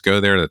show notes go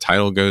there. The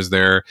title goes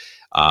there.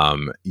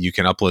 You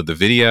can upload the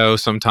video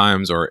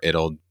sometimes, or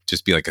it'll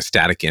just be like a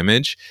static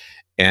image.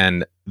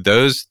 And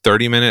those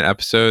 30-minute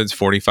episodes,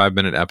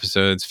 45-minute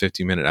episodes,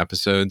 50-minute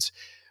episodes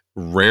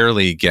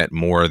rarely get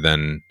more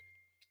than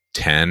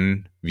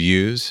 10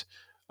 views,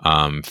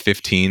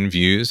 15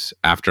 views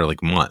after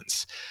like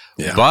months.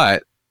 Yeah.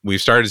 But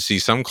we've started to see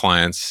some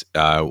clients,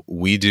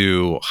 we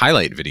do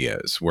highlight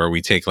videos where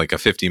we take like a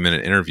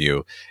 50-minute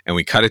interview and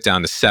we cut it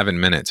down to 7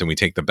 minutes, and we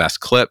take the best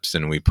clips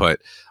and we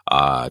put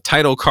a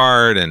title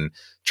card and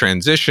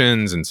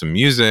transitions and some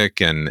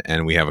music, and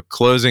we have a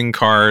closing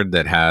card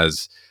that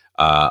has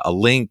a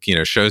link,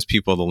 shows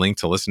people the link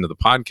to listen to the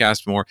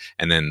podcast more,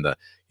 and then the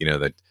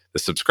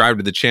subscribe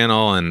to the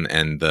channel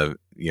and the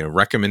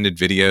recommended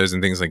videos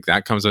and things like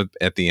that comes up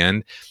at the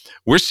end.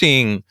 We're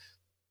seeing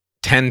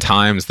 10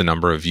 times the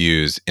number of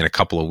views in a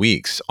couple of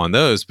weeks on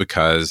those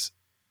because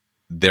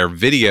they're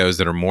videos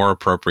that are more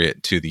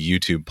appropriate to the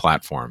YouTube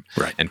platform,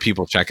 right? And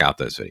people check out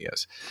those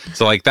videos.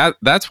 So like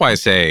that's why I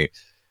say,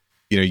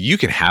 you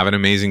can have an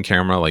amazing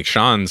camera. Like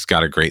Sean's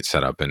got a great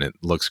setup and it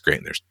looks great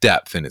and there's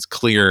depth and it's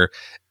clear.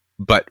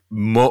 But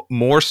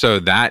more so,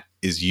 that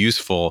is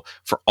useful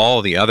for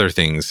all the other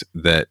things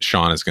that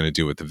Sean is going to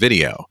do with the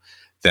video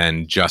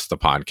than just the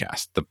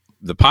podcast.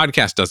 The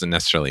podcast doesn't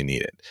necessarily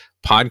need it.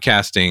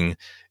 Podcasting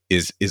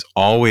is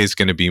always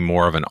going to be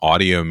more of an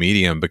audio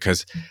medium,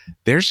 because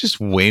there's just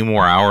way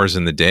more hours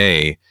in the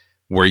day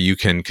where you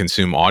can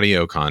consume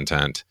audio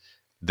content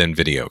than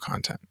video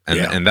content.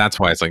 And that's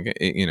why it's like,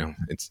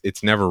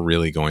 it's never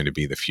really going to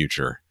be the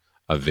future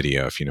of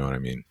video, if you know what I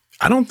mean.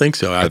 I don't think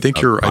so. I think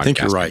you're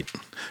right.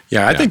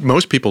 Yeah, I think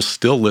most people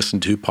still listen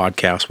to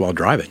podcasts while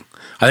driving.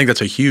 I think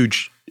that's a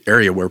huge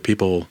area where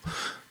people,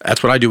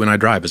 that's what I do when I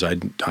drive, is I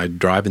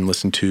drive and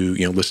listen to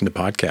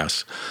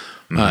podcasts.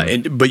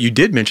 But you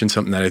did mention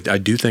something that I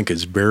do think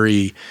is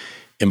very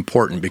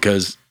important,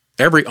 because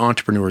every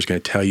entrepreneur is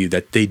going to tell you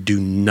that they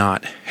do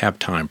not have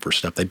time for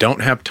stuff. They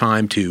don't have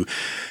time to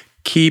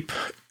keep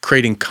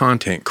creating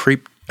content,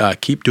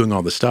 keep doing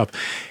all this stuff.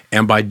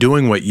 And by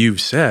doing what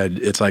you've said,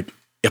 it's like,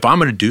 if I'm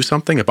going to do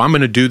something, if I'm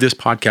going to do this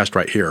podcast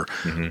right here,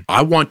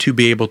 I want to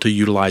be able to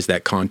utilize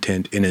that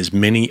content in as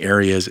many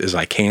areas as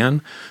I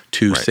can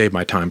to save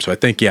my time. So I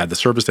think, the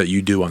service that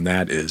you do on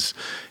that is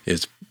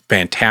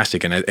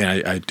fantastic. And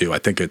I do. I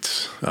think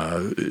it's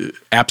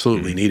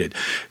absolutely needed.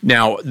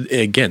 Now,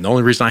 again, the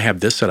only reason I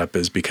have this set up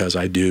is because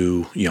I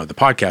do, the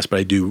podcast, but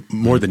I do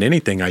more than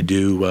anything. I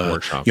do,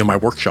 my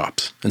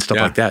workshops and stuff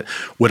like that.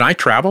 When I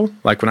travel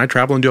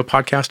and do a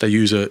podcast, I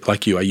use a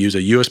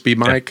USB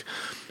mic,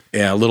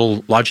 a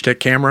little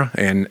Logitech camera,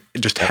 and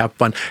just have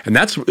fun. And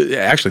that's one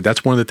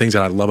of the things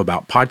that I love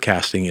about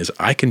podcasting is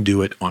I can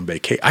do it on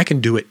vacation. I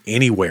can do it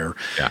anywhere,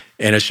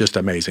 and it's just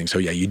amazing. So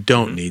you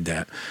don't need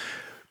that.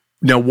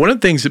 Now, one of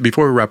the things that,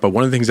 before we wrap up,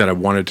 one of the things that I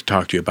wanted to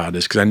talk to you about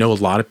is, because I know a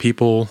lot of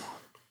people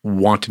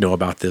want to know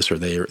about this, or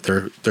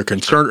they're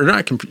concerned, or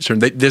not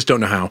concerned, they just don't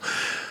know how,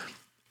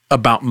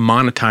 about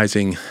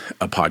monetizing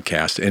a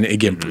podcast. And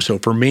again, so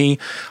for me,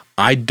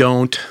 I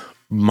don't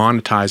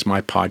monetize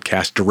my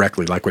podcast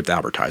directly, like with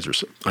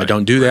advertisers. I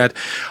don't do that.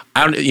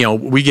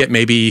 We get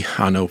maybe,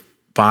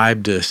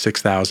 5,000 to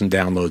 6,000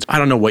 downloads. I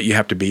don't know what you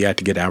have to be at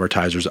to get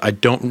advertisers. I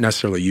don't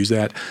necessarily use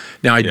that.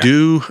 Now, I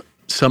do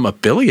some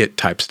affiliate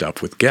type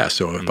stuff with guests.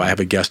 So if I have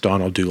a guest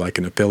on, I'll do like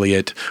an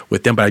affiliate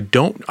with them, but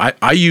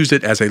I use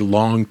it as a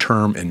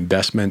long-term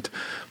investment,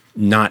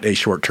 not a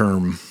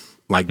short-term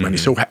money.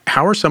 So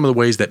how are some of the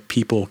ways that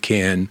people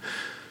can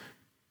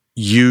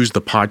use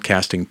the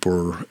podcasting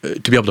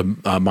to be able to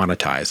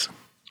monetize?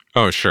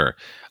 Oh, sure.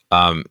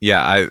 I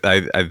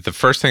the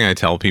first thing I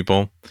tell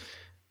people,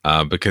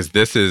 because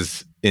this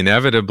is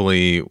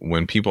inevitably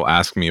when people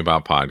ask me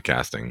about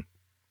podcasting,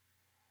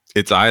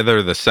 it's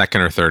either the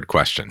second or third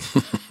question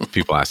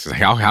people ask is,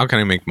 how can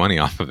I make money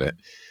off of it?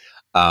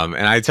 And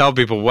I tell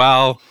people,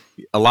 well,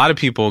 a lot of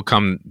people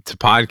come to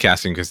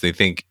podcasting because they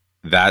think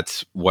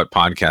that's what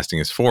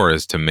podcasting is for,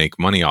 is to make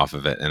money off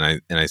of it.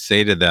 And I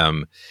say to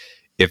them,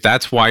 if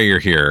that's why you're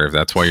here, if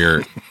that's why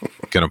you're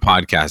going to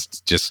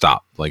podcast, just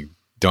stop.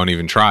 Don't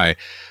even try,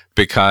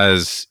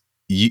 because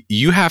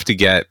you have to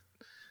get,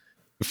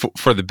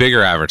 for the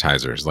bigger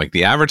advertisers, like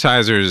the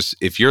advertisers,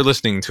 if you're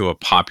listening to a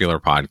popular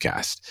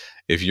podcast,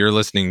 if you're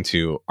listening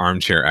to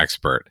Armchair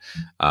Expert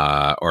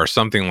or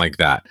something like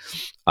that,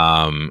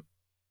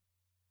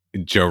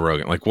 Joe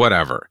Rogan,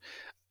 whatever,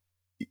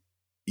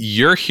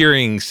 you're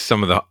hearing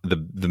some of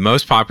the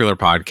most popular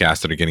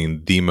podcasts that are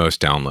getting the most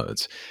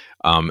downloads.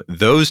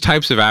 Those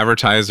types of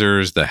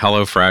advertisers, the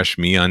HelloFresh,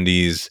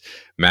 MeUndies,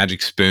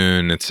 Magic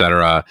Spoon,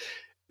 etc.,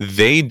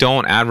 they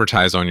don't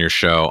advertise on your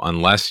show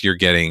unless you're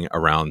getting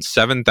around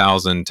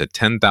 7,000 to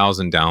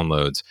 10,000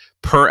 downloads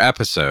per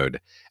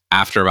episode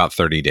after about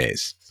 30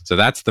 days. So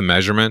that's the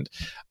measurement.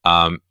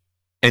 And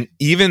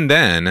even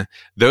then,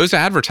 those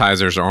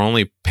advertisers are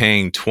only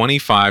paying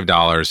 $25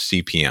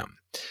 CPM.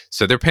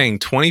 So they're paying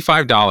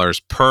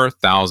 $25 per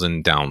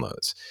 1,000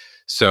 downloads.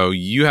 So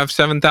you have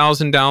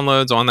 7,000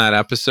 downloads on that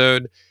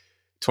episode,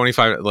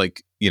 $125,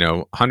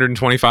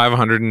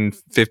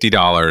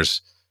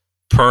 $150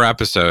 per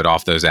episode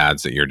off those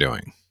ads that you're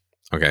doing.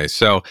 Okay.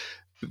 So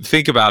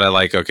think about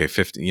it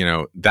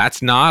 50,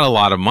 that's not a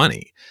lot of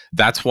money.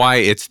 That's why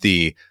it's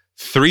the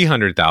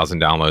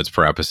 300,000 downloads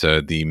per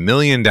episode, the 1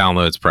 million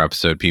downloads per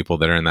episode people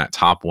that are in that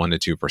top 1%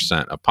 to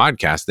 2% of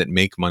podcasts that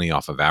make money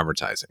off of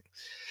advertising.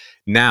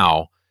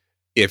 Now,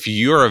 if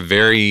you're a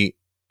very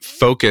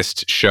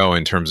focused show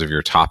in terms of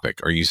your topic,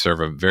 or you serve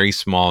a very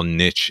small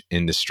niche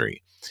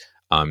industry,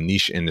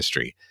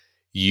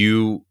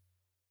 you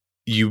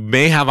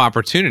may have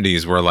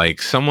opportunities where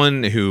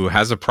someone who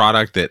has a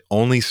product that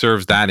only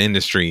serves that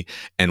industry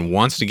and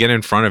wants to get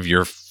in front of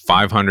your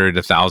 500 to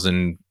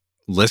 1,000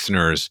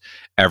 listeners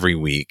every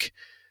week,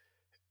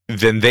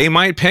 then they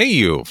might pay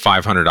you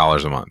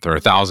 $500 a month or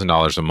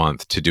 $1,000 a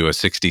month to do a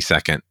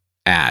 60-second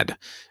ad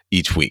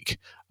each week.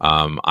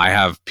 I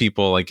have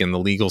people in the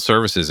legal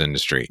services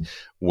industry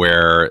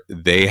where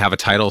they have a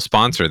title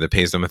sponsor that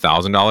pays them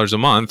 $1,000 a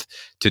month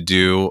to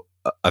do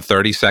a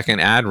 30-second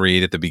ad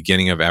read at the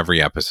beginning of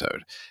every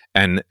episode.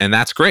 And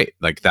that's great.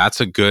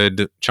 That's a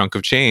good chunk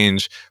of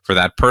change for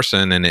that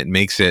person, and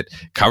it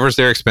covers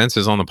their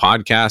expenses on the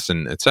podcast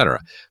and et cetera.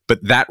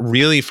 But that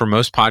really, for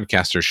most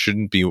podcasters,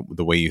 shouldn't be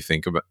the way you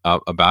think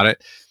about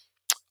it.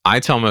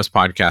 I tell most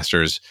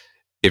podcasters,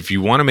 if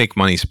you want to make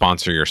money,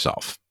 sponsor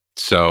yourself.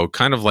 So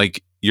kind of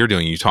you're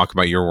doing. You talk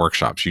about your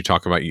workshops. You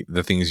talk about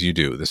the things you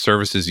do, the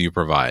services you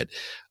provide.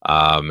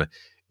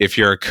 If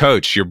you're a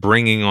coach, you're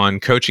bringing on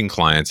coaching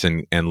clients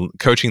and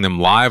coaching them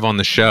live on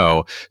the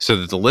show so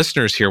that the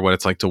listeners hear what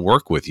it's like to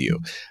work with you.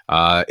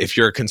 If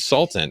you're a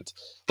consultant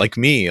like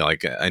me,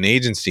 like an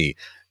agency,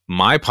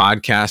 my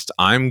podcast,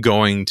 I'm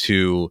going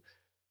to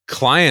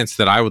clients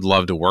that I would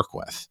love to work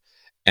with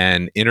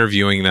and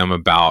interviewing them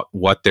about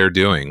what they're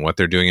doing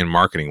in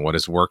marketing, what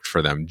has worked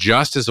for them,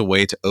 just as a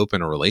way to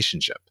open a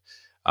relationship.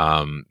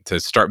 To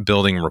start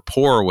building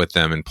rapport with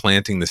them and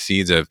planting the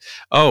seeds of,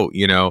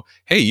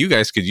 hey, you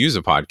guys could use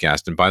a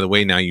podcast. And by the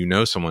way, now you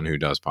know someone who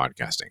does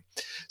podcasting.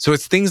 So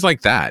it's things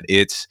like that.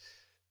 It's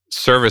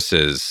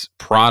services,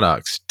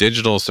 products,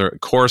 digital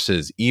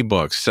courses,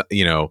 ebooks.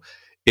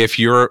 If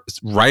you're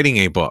writing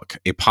a book,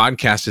 a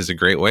podcast is a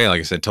great way, like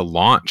I said, to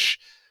launch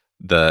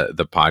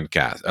the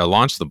podcast,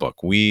 launch the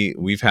book.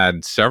 We've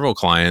had several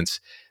clients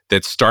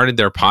that started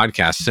their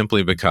podcast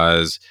simply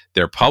because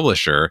their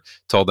publisher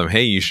told them,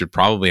 hey, you should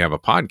probably have a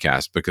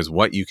podcast, because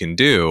what you can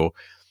do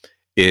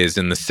is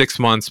in the 6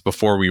 months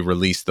before we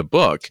release the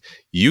book,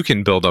 you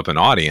can build up an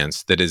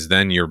audience that is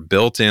then your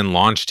built-in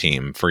launch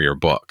team for your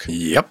book.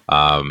 Yep.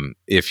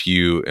 If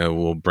you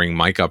will bring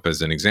Mike up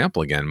as an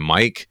example again,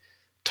 Mike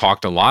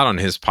talked a lot on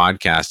his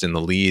podcast in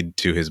the lead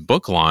to his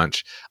book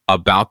launch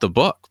about the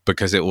book,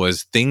 because it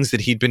was things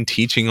that he'd been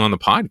teaching on the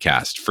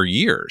podcast for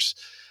years.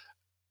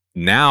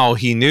 Now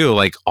he knew,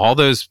 like, all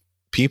those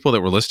people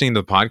that were listening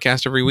to the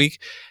podcast every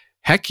week,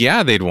 heck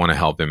yeah, they'd want to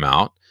help him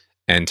out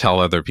and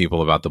tell other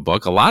people about the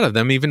book. A lot of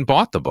them even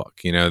bought the book.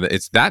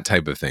 It's that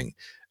type of thing.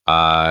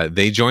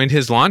 They joined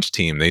his launch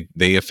team.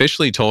 They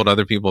officially told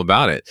other people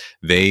about it.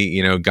 They,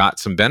 got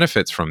some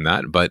benefits from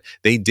that, but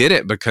they did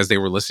it because they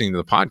were listening to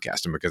the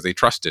podcast and because they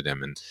trusted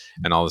him and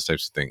all those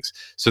types of things.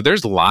 So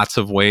there's lots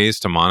of ways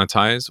to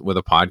monetize with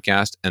a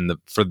podcast. And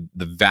for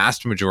the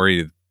vast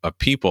majority of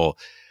people,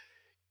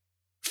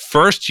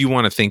 first, you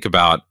want to think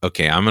about,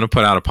 okay, I'm going to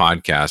put out a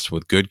podcast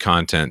with good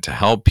content to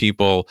help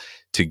people,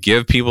 to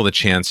give people the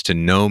chance to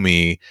know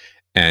me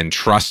and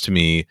trust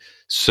me,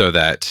 so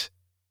that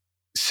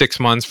 6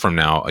 months from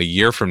now, a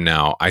year from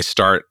now, I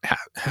start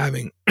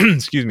having,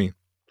 excuse me,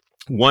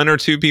 1 or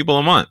 2 people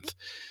a month,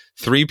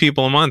 3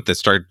 people a month that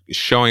start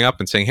showing up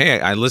and saying,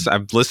 hey, I've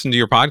listened to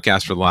your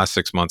podcast for the last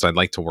 6 months. I'd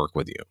like to work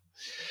with you.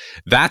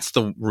 That's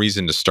the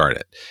reason to start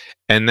it.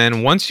 And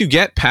then once you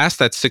get past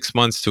that 6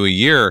 months to a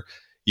year,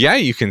 yeah,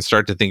 you can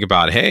start to think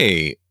about,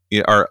 hey,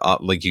 or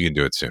like you can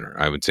do it sooner.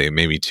 I would say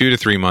maybe 2 to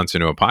 3 months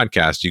into a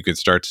podcast, you could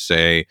start to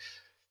say,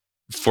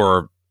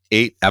 for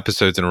 8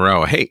 episodes in a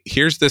row, hey,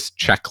 here's this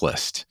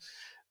checklist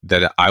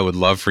that I would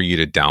love for you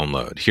to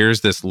download.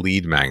 Here's this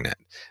lead magnet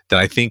that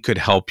I think could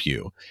help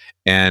you.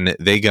 And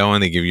they go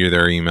and they give you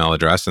their email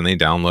address and they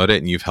download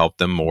it, and you've helped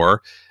them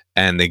more.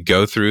 And they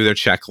go through their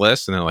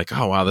checklist and they're like,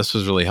 oh, wow, this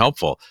was really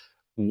helpful.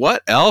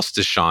 What else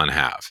does Sean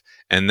have?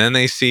 And then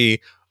they see,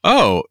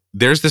 oh,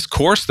 there's this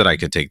course that I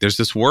could take. There's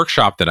this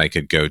workshop that I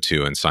could go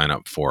to and sign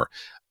up for.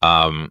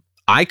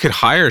 I could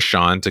hire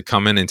Sean to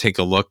come in and take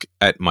a look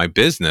at my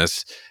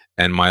business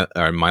and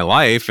my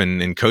life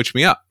and coach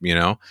me up.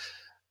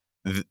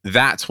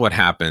 That's what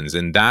happens.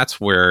 And that's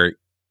where,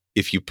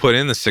 if you put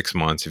in the 6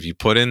 months, if you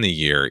put in the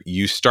year,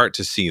 you start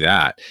to see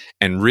that.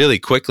 And really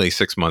quickly,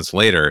 6 months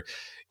later,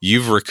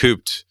 you've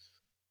recouped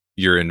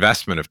your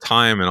investment of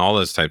time and all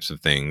those types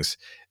of things.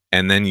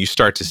 And then you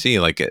start to see,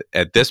 like,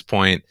 at this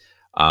point,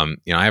 I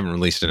haven't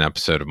released an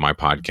episode of my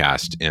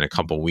podcast in a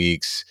couple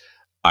weeks.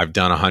 I've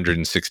done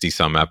 160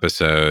 some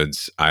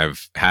episodes.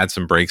 I've had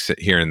some breaks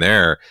here and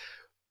there,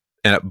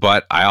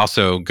 but I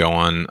also go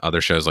on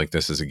other shows like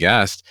this as a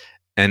guest.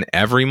 And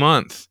every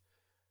month,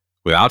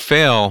 without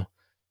fail,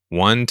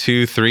 1,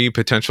 2, 3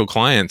 potential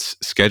clients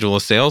schedule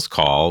a sales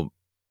call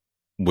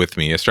with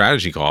me, a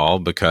strategy call,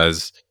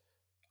 because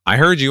I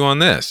heard you on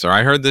this, or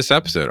I heard this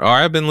episode, or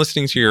I've been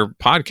listening to your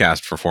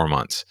podcast for 4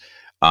 months.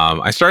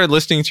 I started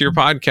listening to your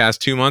podcast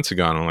 2 months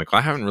ago, and I'm like, well,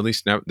 I haven't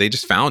released it. They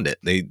just found it.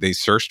 They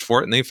searched for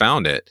it and they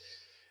found it.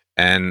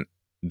 And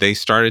they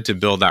started to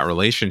build that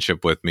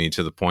relationship with me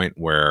to the point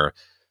where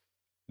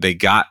they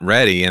got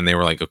ready and they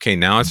were like, okay,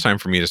 now it's time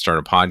for me to start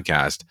a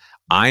podcast.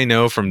 I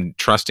know from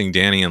trusting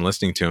Danny and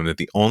listening to him that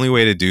the only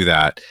way to do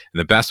that, and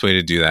the best way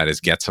to do that,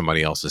 is get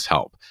somebody else's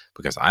help,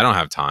 because I don't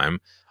have time.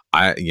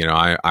 I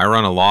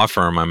run a law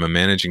firm. I'm a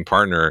managing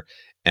partner.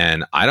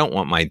 And I don't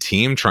want my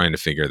team trying to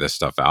figure this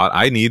stuff out.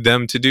 I need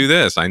them to do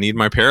this. I need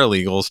my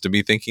paralegals to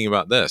be thinking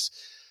about this.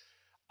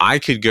 I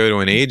could go to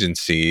an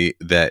agency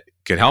that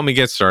could help me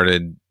get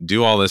started,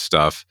 do all this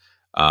stuff,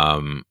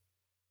 repurpose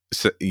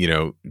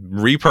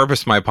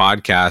my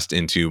podcast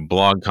into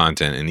blog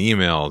content and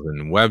emails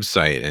and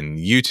website and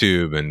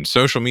YouTube and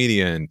social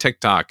media and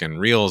TikTok and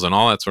Reels and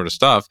all that sort of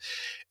stuff.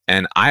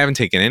 And I haven't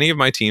taken any of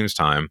my team's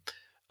time.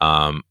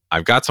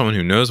 I've got someone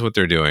who knows what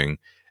they're doing,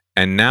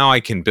 and now I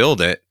can build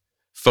it,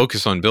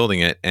 focus on building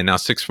it. And now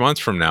 6 months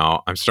from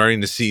now, I'm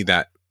starting to see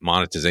that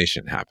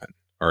monetization happen.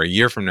 Or a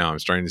year from now, I'm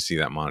starting to see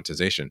that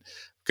monetization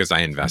because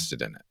I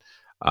invested in it.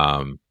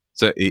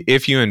 So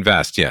if you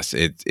invest, yes,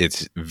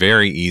 it's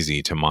very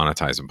easy to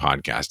monetize a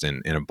podcast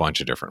in a bunch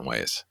of different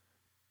ways.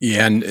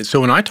 Yeah. And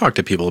so when I talk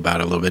to people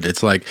about it a little bit,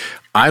 it's like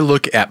I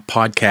look at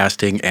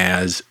podcasting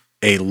as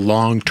a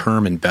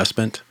long-term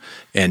investment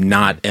and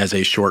not as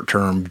a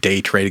short-term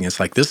day trading. It's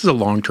like, this is a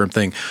long-term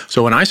thing.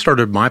 So when I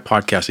started my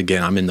podcast,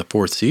 again, I'm in the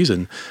 4th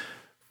season,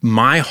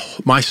 my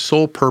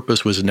sole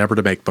purpose was never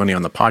to make money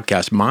on the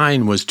podcast.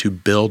 Mine was to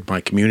build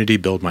my community,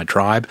 build my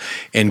tribe,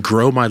 and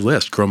grow my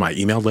list, grow my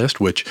email list,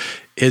 which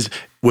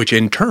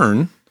in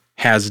turn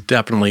has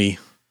definitely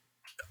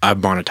I've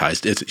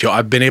monetized. It's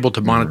I've been able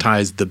to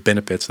monetize the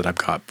benefits that I've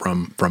got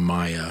from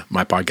my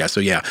my podcast.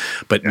 So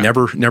but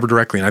never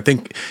directly. And I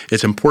think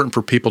it's important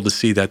for people to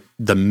see that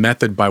the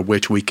method by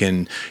which we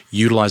can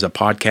utilize a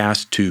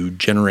podcast to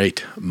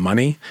generate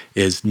money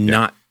is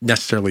not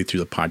necessarily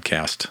through the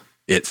podcast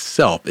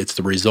itself. It's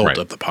the result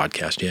of the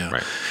podcast. Yeah.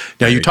 Right.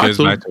 Now you talked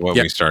about what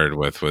we started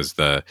with was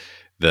the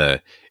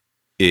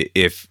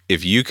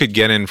if you could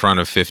get in front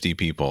of 50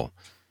 people,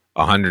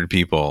 100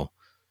 people,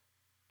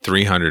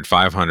 300,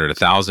 500,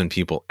 1,000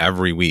 people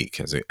every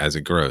week as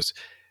it grows,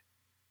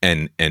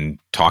 and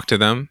talk to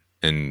them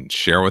and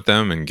share with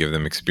them and give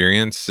them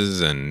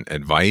experiences and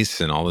advice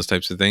and all those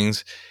types of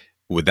things,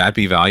 would that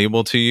be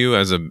valuable to you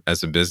as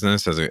a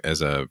business,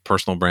 as a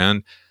personal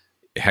brand?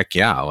 Heck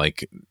yeah.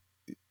 Like,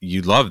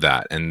 you love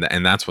that.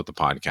 And that's what the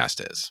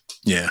podcast is.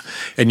 Yeah.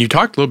 And you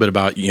talked a little bit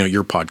about,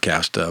 your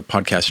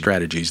podcast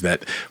strategies,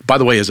 that, by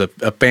the way, is a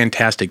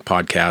fantastic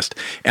podcast.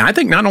 And I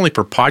think not only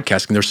for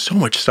podcasting, there's so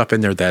much stuff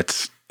in there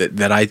that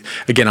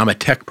I'm a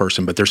tech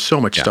person, but there's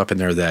so much stuff in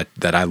there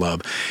that I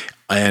love.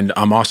 And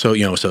I'm also,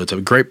 so it's a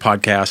great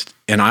podcast.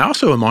 And I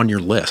also am on your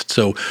list.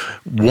 So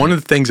one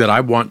of the things that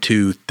I want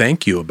to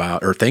thank you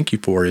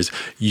for is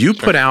you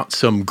put out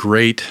some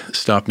great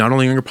stuff, not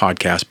only on your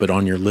podcast, but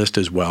on your list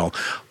as well.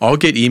 I'll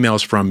get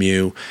emails from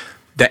you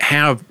that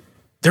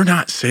they're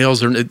not sales,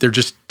 they're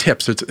just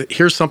tips.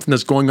 Here's something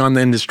that's going on in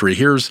the industry.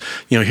 Here's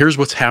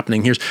what's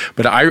happening.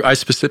 But I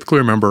specifically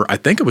remember, I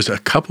think it was a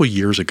couple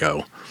years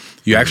ago,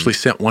 you actually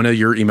sent one of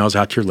your emails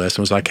out to your list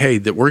and was like, hey,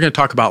 we're going to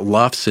talk about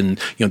LUFS and,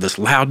 this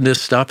loudness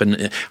stuff.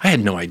 And I had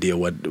no idea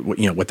what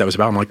that was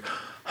about. I'm like,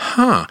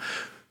 huh.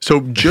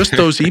 So just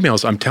those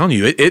emails, I'm telling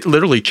you, it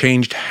literally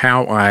changed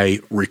how I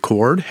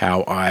record,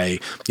 how I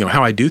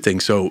do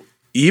things. So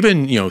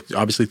even,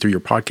 obviously through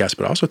your podcast,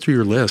 but also through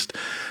your list,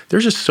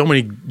 there's just so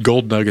many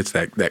gold nuggets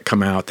that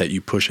come out that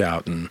you push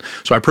out. And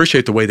so I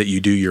appreciate the way that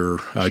you do your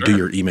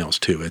emails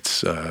too.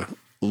 It's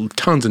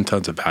tons and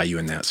tons of value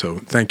in that. So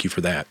thank you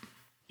for that.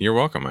 You're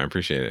welcome. I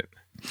appreciate it.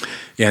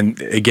 And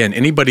again,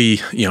 anybody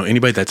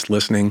that's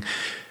listening,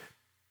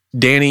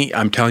 Danny,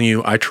 I'm telling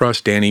you, I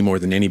trust Danny more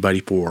than anybody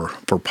for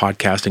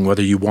podcasting.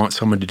 Whether you want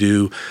someone to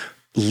do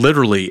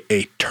literally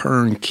a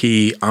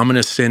turnkey, I'm going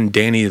to send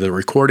Danny the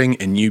recording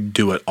and you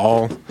do it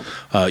all.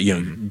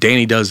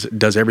 Danny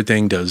does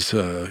everything,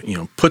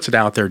 puts it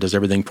out there, does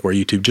everything for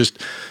you, to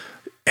just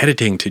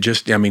editing,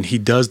 he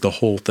does the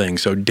whole thing.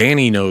 So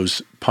Danny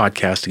knows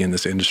podcasting in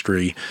this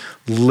industry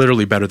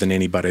literally better than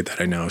anybody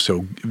that I know.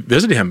 So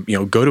visit him,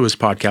 go to his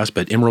podcast,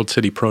 but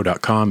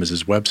emeraldcitypro.com is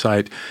his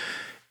website.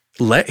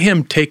 Let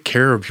him take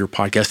care of your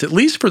podcast, at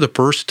least for the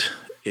first.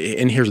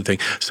 And here's the thing.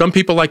 Some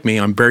people like me,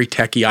 I'm very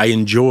techie. I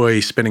enjoy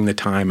spending the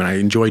time and I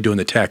enjoy doing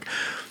the tech.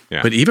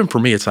 Yeah. But even for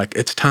me, it's like,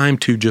 it's time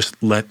to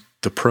just let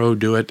the pro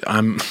do it.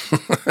 I'm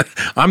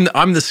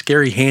the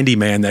scary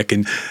handyman that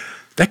can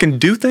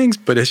do things,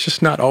 but it's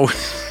just not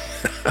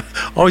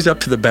always up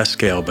to the best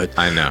scale. But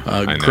I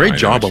know. Great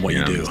job on what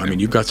you do.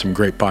 You've got some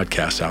great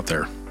podcasts out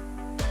there.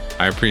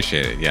 I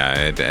appreciate it.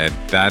 Yeah,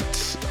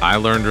 I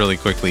learned really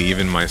quickly,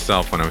 even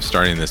myself, when I was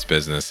starting this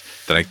business,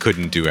 that I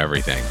couldn't do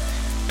everything,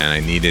 and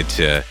I needed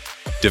to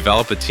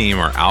develop a team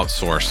or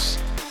outsource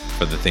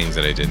for the things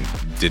that I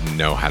didn't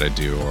know how to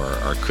do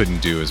or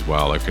couldn't do as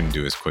well or couldn't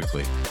do as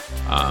quickly.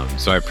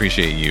 So I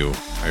appreciate you.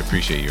 I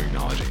appreciate you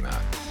acknowledging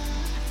that.